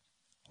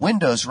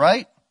 Windows,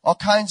 right? All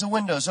kinds of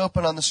windows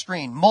open on the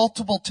screen.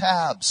 Multiple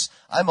tabs.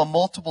 I'm a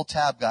multiple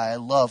tab guy. I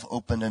love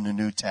opening a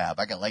new tab.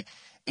 I got like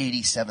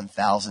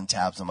 87,000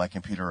 tabs on my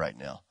computer right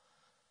now.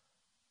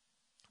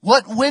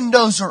 What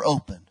windows are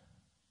open?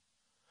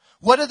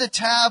 What are the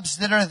tabs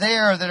that are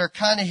there that are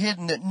kind of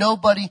hidden that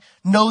nobody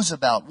knows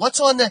about? What's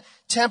on the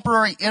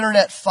temporary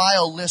internet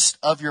file list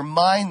of your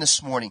mind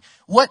this morning?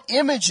 What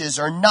images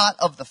are not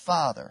of the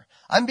Father?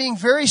 I'm being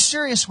very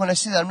serious when I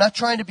say that. I'm not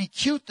trying to be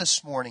cute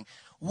this morning.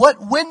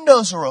 What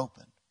windows are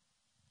open?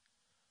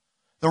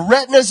 The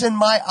retinas in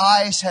my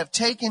eyes have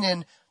taken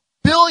in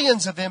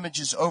billions of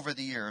images over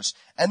the years.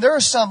 And there are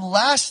some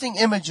lasting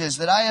images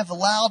that I have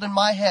allowed in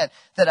my head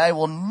that I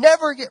will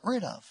never get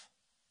rid of.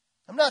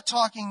 I'm not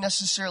talking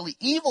necessarily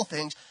evil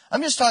things.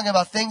 I'm just talking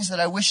about things that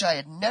I wish I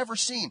had never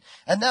seen.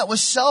 And that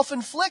was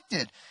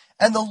self-inflicted.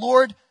 And the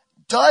Lord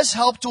does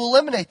help to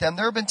eliminate them.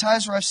 There have been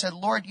times where I've said,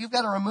 Lord, you've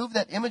got to remove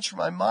that image from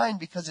my mind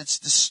because it's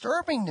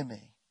disturbing to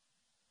me.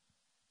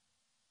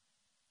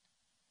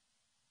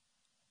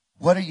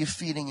 What are you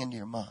feeding into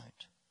your mind?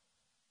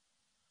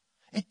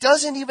 It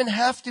doesn't even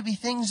have to be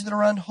things that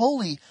are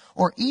unholy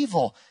or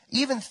evil.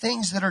 Even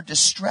things that are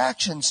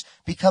distractions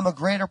become a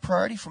greater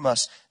priority from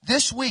us.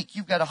 This week,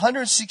 you've got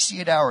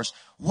 168 hours.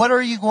 What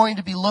are you going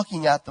to be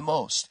looking at the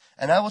most?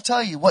 And I will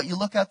tell you, what you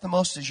look at the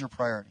most is your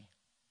priority.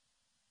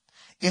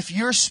 If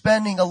you're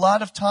spending a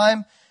lot of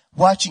time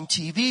watching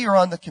TV or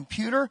on the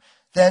computer,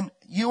 then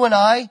you and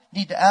I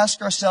need to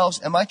ask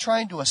ourselves, am I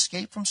trying to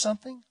escape from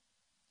something?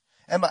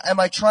 Am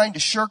I trying to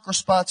shirk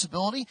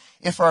responsibility?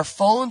 If our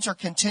phones are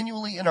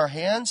continually in our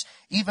hands,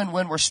 even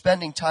when we're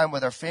spending time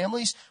with our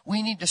families,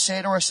 we need to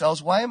say to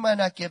ourselves, why am I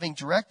not giving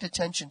direct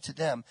attention to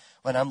them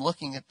when I'm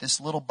looking at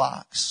this little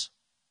box?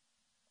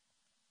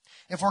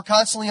 If we're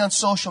constantly on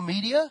social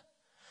media,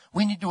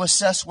 we need to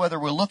assess whether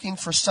we're looking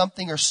for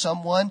something or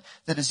someone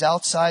that is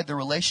outside the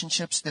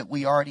relationships that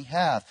we already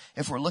have.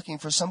 If we're looking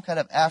for some kind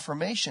of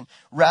affirmation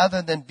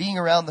rather than being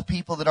around the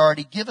people that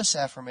already give us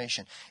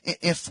affirmation.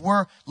 If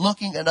we're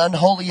looking at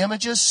unholy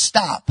images,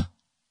 stop.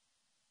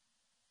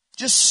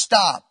 Just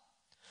stop.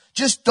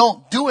 Just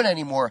don't do it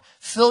anymore.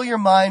 Fill your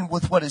mind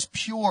with what is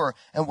pure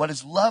and what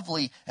is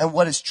lovely and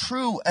what is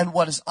true and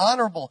what is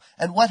honorable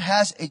and what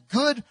has a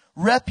good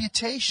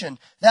reputation.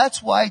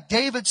 That's why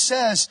David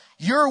says,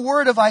 your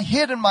word have I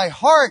hid in my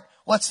heart.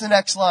 What's the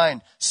next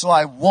line? So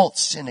I won't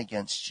sin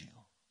against you.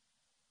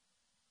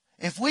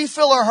 If we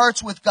fill our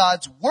hearts with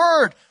God's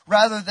word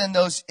rather than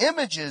those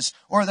images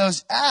or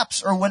those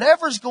apps or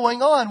whatever's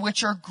going on,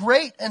 which are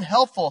great and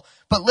helpful,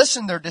 but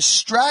listen, they're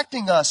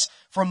distracting us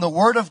from the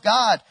word of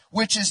God,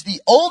 which is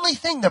the only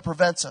thing that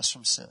prevents us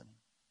from sin.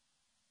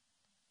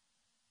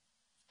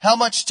 How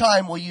much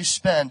time will you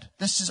spend?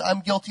 I'm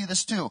guilty of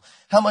this too.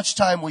 How much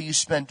time will you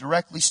spend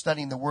directly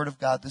studying the word of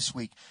God this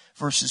week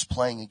versus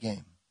playing a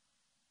game?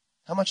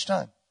 How much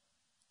time?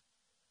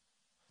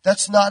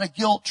 That's not a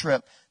guilt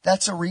trip.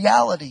 That's a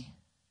reality.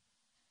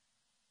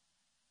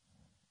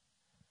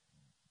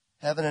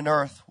 Heaven and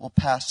earth will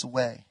pass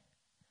away.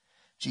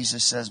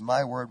 Jesus says,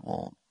 my word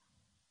won't.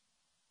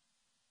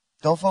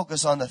 Don't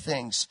focus on the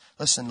things.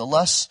 Listen, the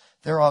lusts,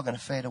 they're all going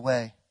to fade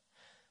away.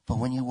 But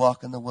when you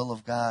walk in the will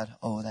of God,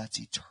 oh, that's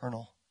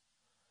eternal.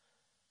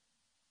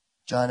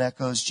 John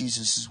echoes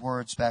Jesus'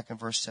 words back in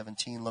verse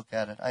 17. Look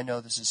at it. I know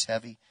this is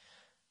heavy.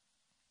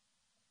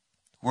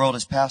 The world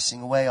is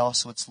passing away,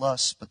 also its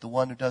lusts, but the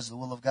one who does the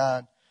will of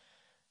God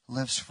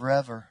lives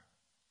forever.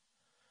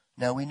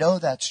 Now we know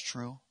that's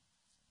true.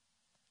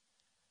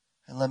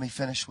 And let me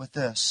finish with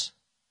this.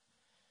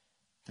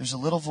 There's a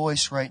little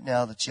voice right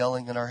now that's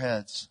yelling in our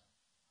heads.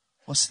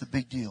 What's the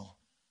big deal?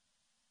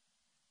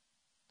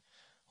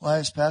 Why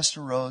is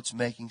Pastor Rhodes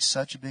making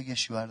such a big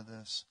issue out of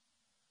this?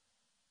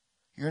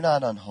 You're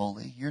not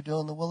unholy. You're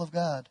doing the will of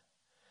God.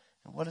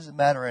 And what does it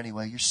matter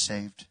anyway? You're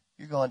saved.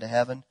 You're going to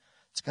heaven.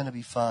 It's going to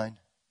be fine.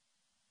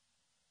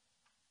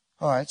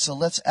 All right, so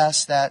let's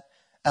ask that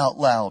out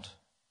loud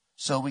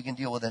so we can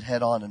deal with it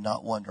head on and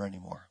not wonder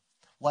anymore.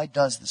 Why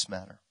does this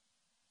matter?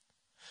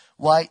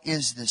 Why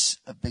is this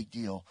a big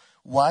deal?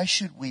 Why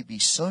should we be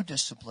so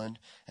disciplined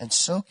and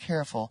so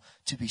careful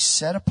to be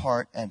set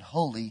apart and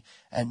holy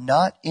and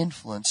not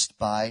influenced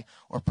by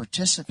or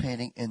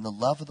participating in the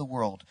love of the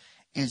world?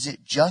 Is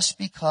it just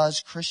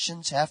because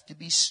Christians have to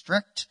be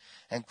strict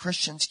and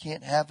Christians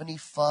can't have any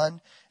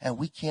fun and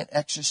we can't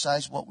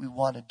exercise what we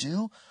want to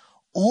do?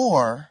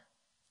 Or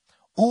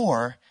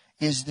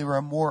is there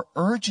a more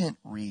urgent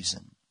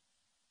reason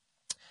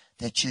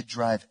that should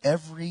drive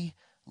every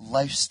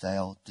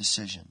lifestyle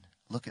decision?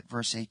 Look at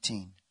verse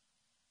 18.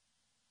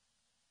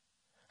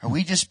 Are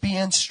we just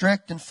being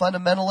strict and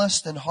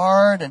fundamentalist and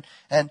hard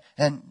and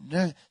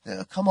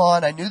come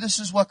on, I knew this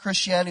is what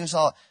Christianity was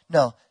all.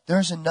 No,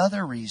 there's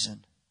another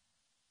reason.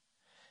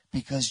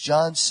 Because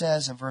John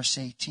says in verse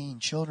 18,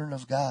 children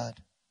of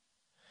God,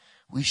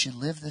 we should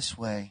live this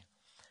way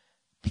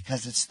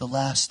because it's the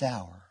last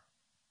hour.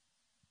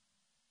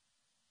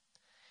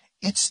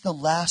 It's the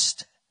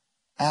last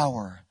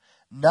hour,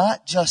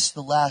 not just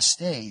the last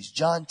days.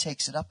 John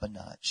takes it up a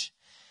notch.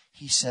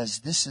 He says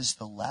this is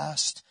the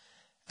last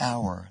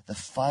hour, the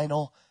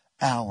final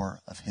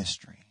hour of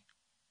history.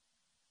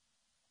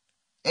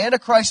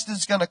 Antichrist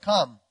is going to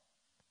come.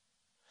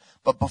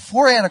 But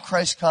before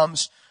Antichrist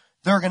comes,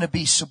 there are going to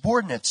be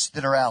subordinates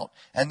that are out,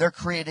 and they're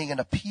creating an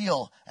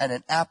appeal and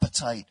an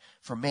appetite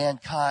for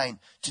mankind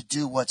to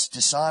do what's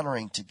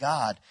dishonoring to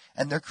God.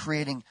 And they're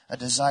creating a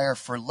desire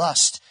for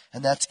lust.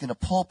 And that's going to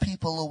pull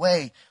people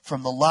away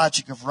from the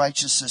logic of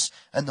righteousness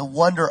and the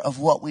wonder of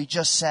what we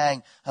just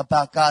sang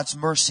about God's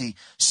mercy,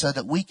 so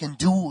that we can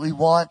do what we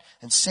want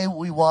and say what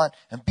we want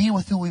and be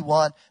with who we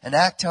want and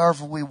act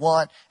however we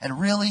want. And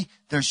really,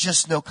 there's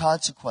just no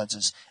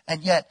consequences.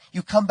 And yet,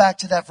 you come back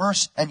to that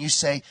verse and you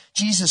say,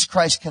 Jesus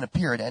Christ can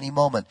appear at any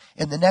moment.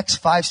 In the next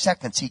 5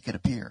 seconds, he could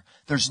appear.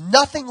 There's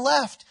nothing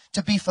left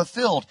to be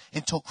fulfilled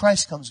until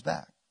Christ comes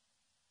back.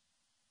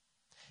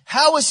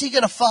 How is he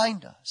going to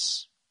find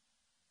us?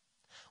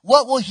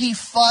 What will he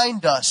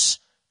find us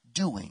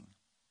doing?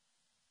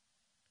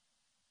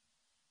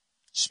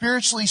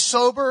 Spiritually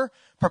sober,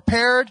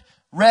 prepared,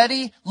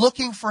 ready,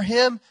 looking for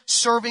him,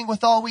 serving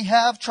with all we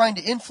have, trying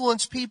to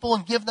influence people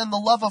and give them the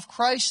love of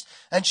Christ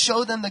and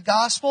show them the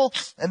gospel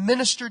and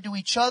minister to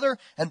each other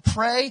and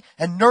pray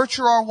and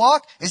nurture our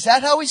walk? Is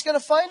that how he's going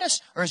to find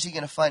us? Or is he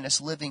going to find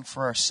us living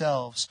for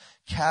ourselves,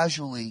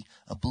 casually,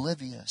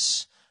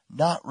 oblivious,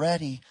 not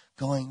ready,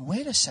 going,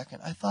 wait a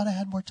second, I thought I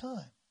had more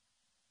time?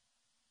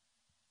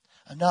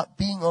 I'm not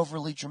being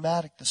overly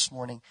dramatic this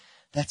morning.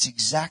 That's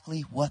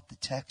exactly what the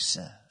text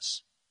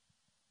says.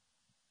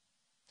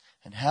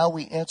 And how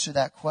we answer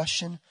that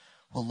question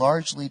will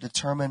largely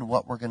determine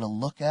what we're going to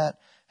look at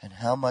and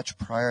how much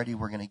priority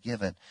we're going to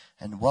give it.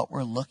 And what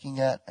we're looking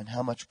at and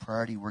how much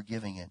priority we're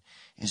giving it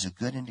is a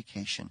good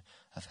indication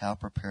of how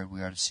prepared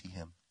we are to see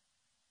him.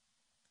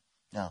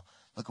 Now,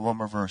 look at one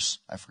more verse.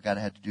 I forgot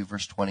I had to do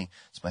verse 20.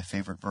 It's my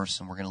favorite verse,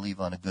 and we're going to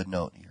leave on a good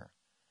note here.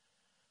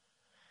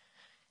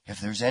 If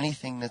there's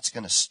anything that's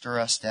going to stir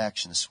us to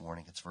action this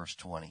morning, it's verse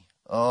 20.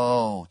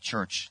 Oh,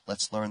 church,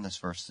 let's learn this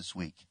verse this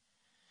week.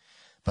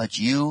 But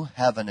you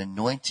have an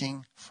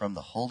anointing from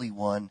the Holy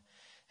One,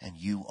 and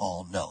you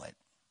all know it.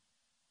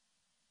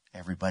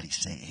 Everybody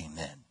say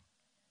amen.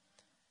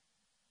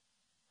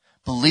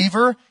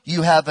 Believer,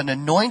 you have an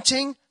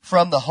anointing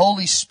from the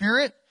Holy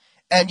Spirit,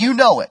 and you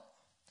know it.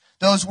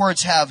 Those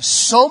words have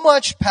so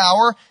much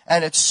power,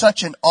 and it's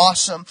such an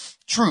awesome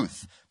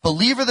truth.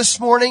 Believer, this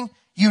morning,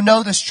 you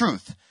know this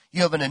truth.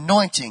 You have an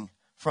anointing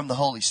from the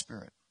Holy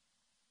Spirit.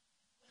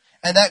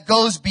 And that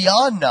goes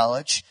beyond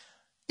knowledge.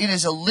 It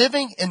is a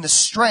living in the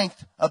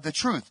strength of the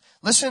truth.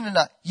 Listen to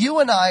that. You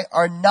and I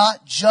are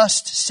not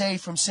just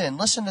saved from sin.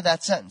 Listen to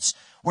that sentence.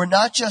 We're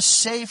not just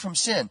saved from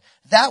sin.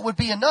 That would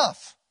be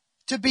enough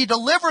to be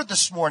delivered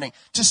this morning,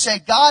 to say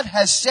God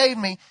has saved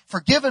me,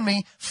 forgiven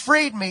me,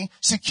 freed me,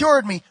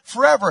 secured me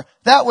forever.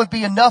 That would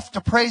be enough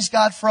to praise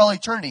God for all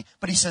eternity.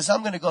 But he says,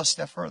 I'm going to go a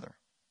step further.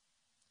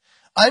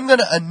 I'm going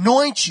to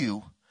anoint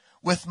you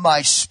with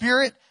my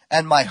spirit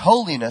and my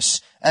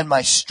holiness and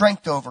my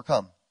strength to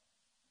overcome.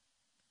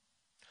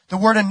 The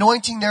word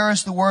anointing there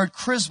is the word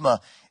charisma.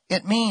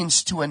 It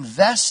means to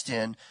invest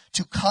in,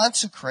 to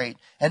consecrate,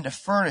 and to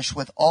furnish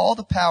with all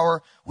the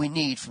power we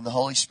need from the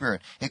Holy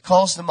Spirit. It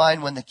calls to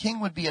mind when the king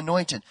would be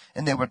anointed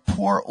and they would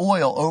pour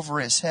oil over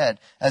his head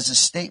as a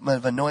statement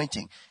of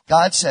anointing.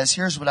 God says,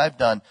 here's what I've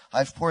done.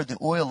 I've poured the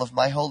oil of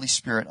my Holy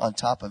Spirit on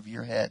top of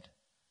your head.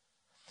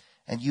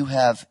 And you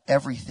have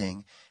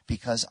everything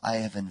because I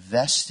have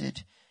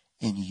invested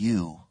in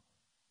you.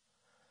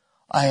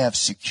 I have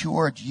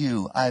secured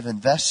you. I have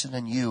invested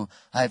in you.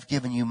 I have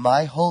given you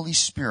my Holy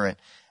Spirit,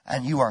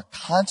 and you are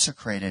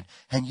consecrated,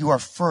 and you are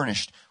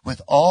furnished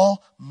with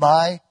all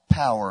my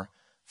power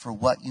for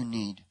what you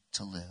need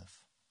to live.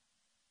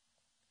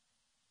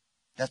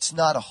 That's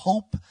not a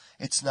hope.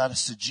 It's not a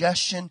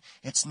suggestion.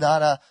 It's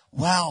not a,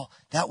 wow,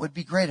 that would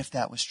be great if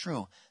that was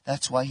true.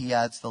 That's why he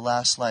adds the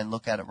last line.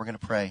 Look at it. We're going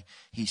to pray.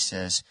 He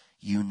says,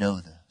 you know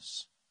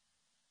this.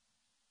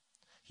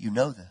 You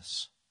know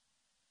this.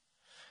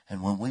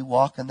 And when we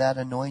walk in that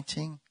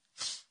anointing,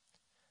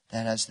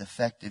 that has the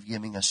effect of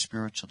giving us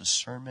spiritual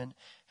discernment,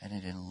 and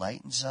it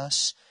enlightens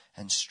us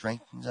and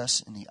strengthens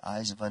us in the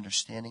eyes of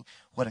understanding.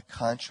 What a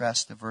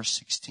contrast to verse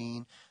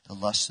 16, the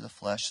lust of the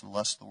flesh, and the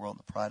lust of the world, and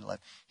the pride of life.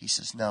 He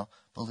says, no,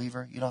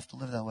 believer, you don't have to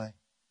live that way.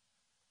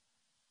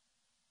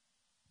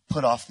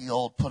 Put off the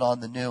old, put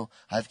on the new.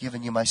 I've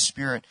given you my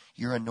spirit.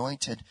 You're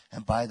anointed.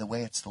 And by the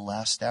way, it's the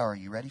last hour.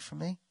 You ready for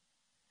me?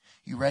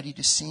 You ready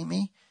to see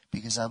me?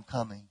 Because I'm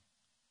coming.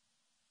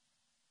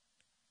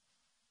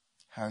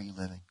 How are you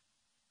living?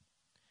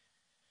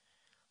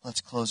 Let's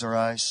close our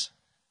eyes.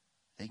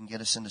 They can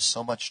get us into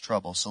so much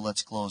trouble, so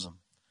let's close them.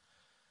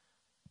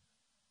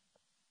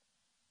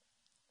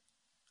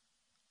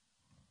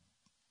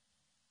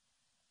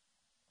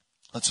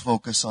 Let's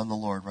focus on the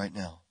Lord right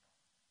now.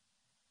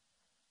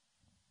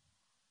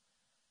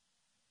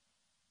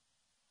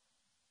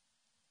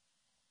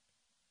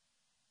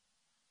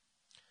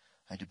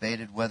 I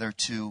debated whether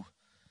to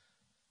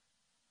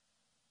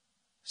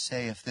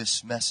say if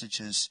this message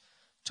has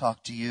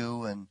talked to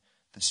you and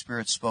the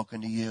Spirit's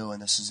spoken to you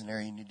and this is an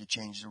area you need to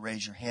change, to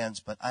raise your hands,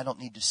 but I don't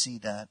need to see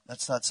that.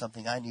 That's not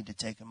something I need to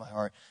take in my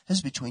heart. This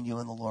is between you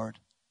and the Lord.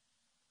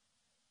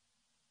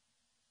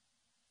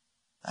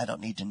 I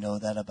don't need to know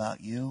that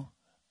about you.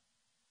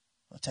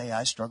 I'll tell you,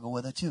 I struggle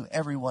with it too.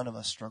 Every one of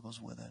us struggles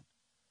with it.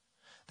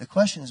 The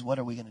question is, what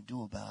are we going to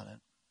do about it?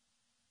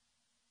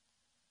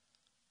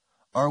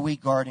 Are we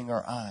guarding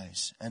our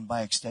eyes? And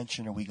by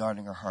extension, are we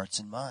guarding our hearts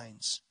and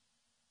minds?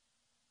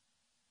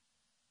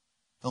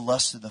 The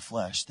lust of the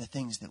flesh, the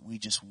things that we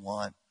just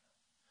want,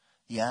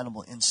 the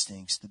animal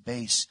instincts, the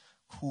base,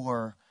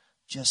 core,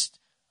 just,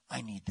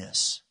 I need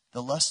this.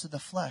 The lust of the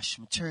flesh,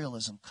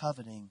 materialism,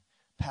 coveting,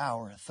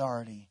 power,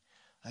 authority.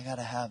 I got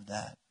to have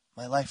that.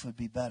 My life would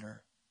be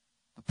better.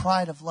 The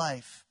pride of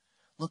life.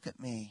 Look at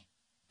me.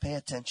 Pay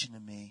attention to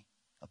me.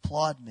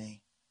 Applaud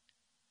me.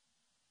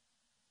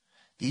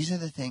 These are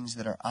the things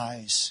that our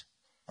eyes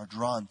are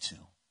drawn to.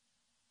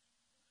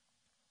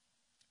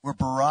 We're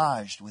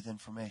barraged with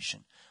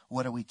information.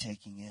 What are we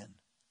taking in?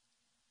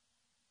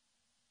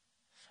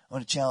 I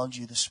want to challenge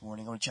you this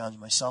morning. I want to challenge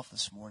myself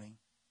this morning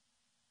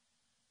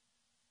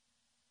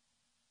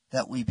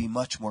that we be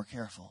much more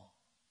careful.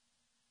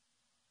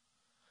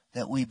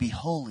 That we be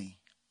holy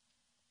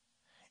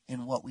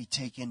in what we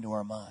take into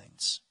our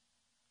minds.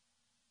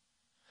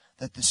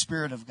 That the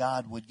Spirit of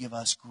God would give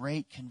us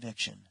great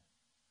conviction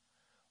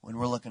when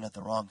we're looking at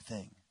the wrong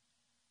thing.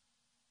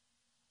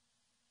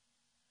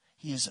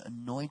 He has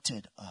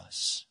anointed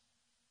us.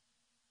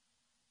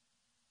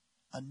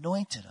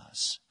 Anointed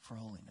us for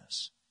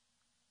holiness.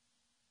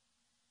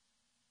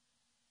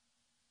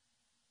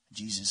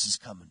 Jesus is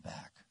coming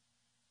back.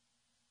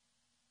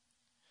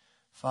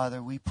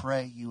 Father, we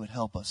pray you would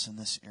help us in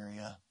this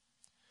area,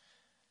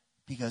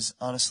 because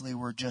honestly,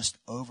 we're just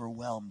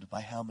overwhelmed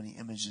by how many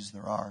images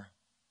there are.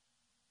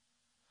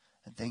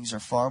 And things are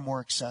far more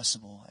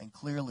accessible, and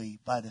clearly,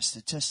 by the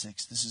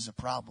statistics, this is a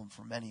problem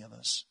for many of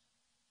us.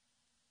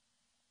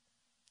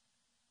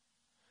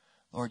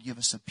 Lord, give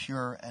us a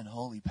pure and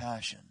holy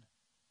passion.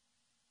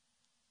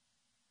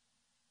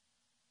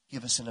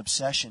 Give us an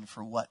obsession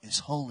for what is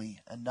holy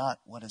and not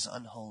what is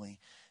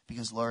unholy,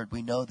 because, Lord,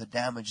 we know the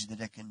damage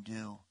that it can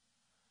do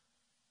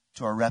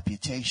to our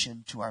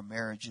reputation, to our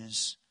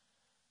marriages,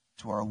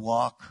 to our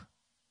walk.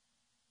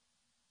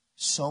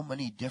 So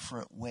many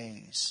different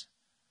ways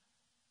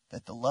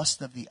that the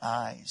lust of the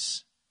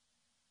eyes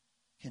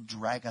can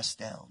drag us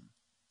down.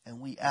 And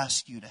we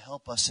ask you to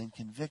help us and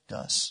convict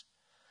us,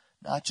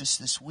 not just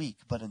this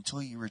week, but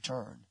until you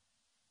return,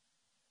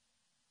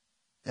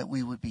 that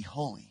we would be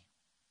holy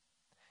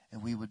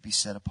and we would be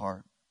set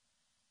apart.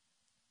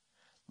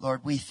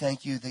 Lord, we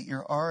thank you that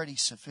you're already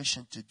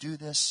sufficient to do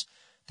this,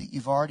 that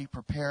you've already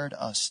prepared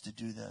us to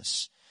do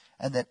this,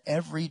 and that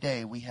every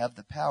day we have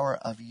the power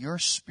of your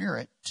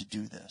Spirit to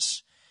do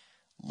this.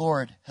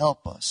 Lord,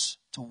 help us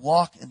to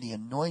walk in the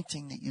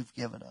anointing that you've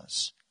given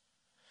us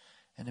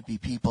and to be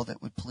people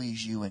that would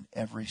please you in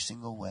every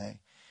single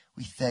way.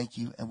 We thank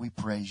you and we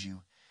praise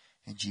you.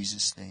 In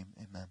Jesus' name,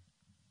 amen.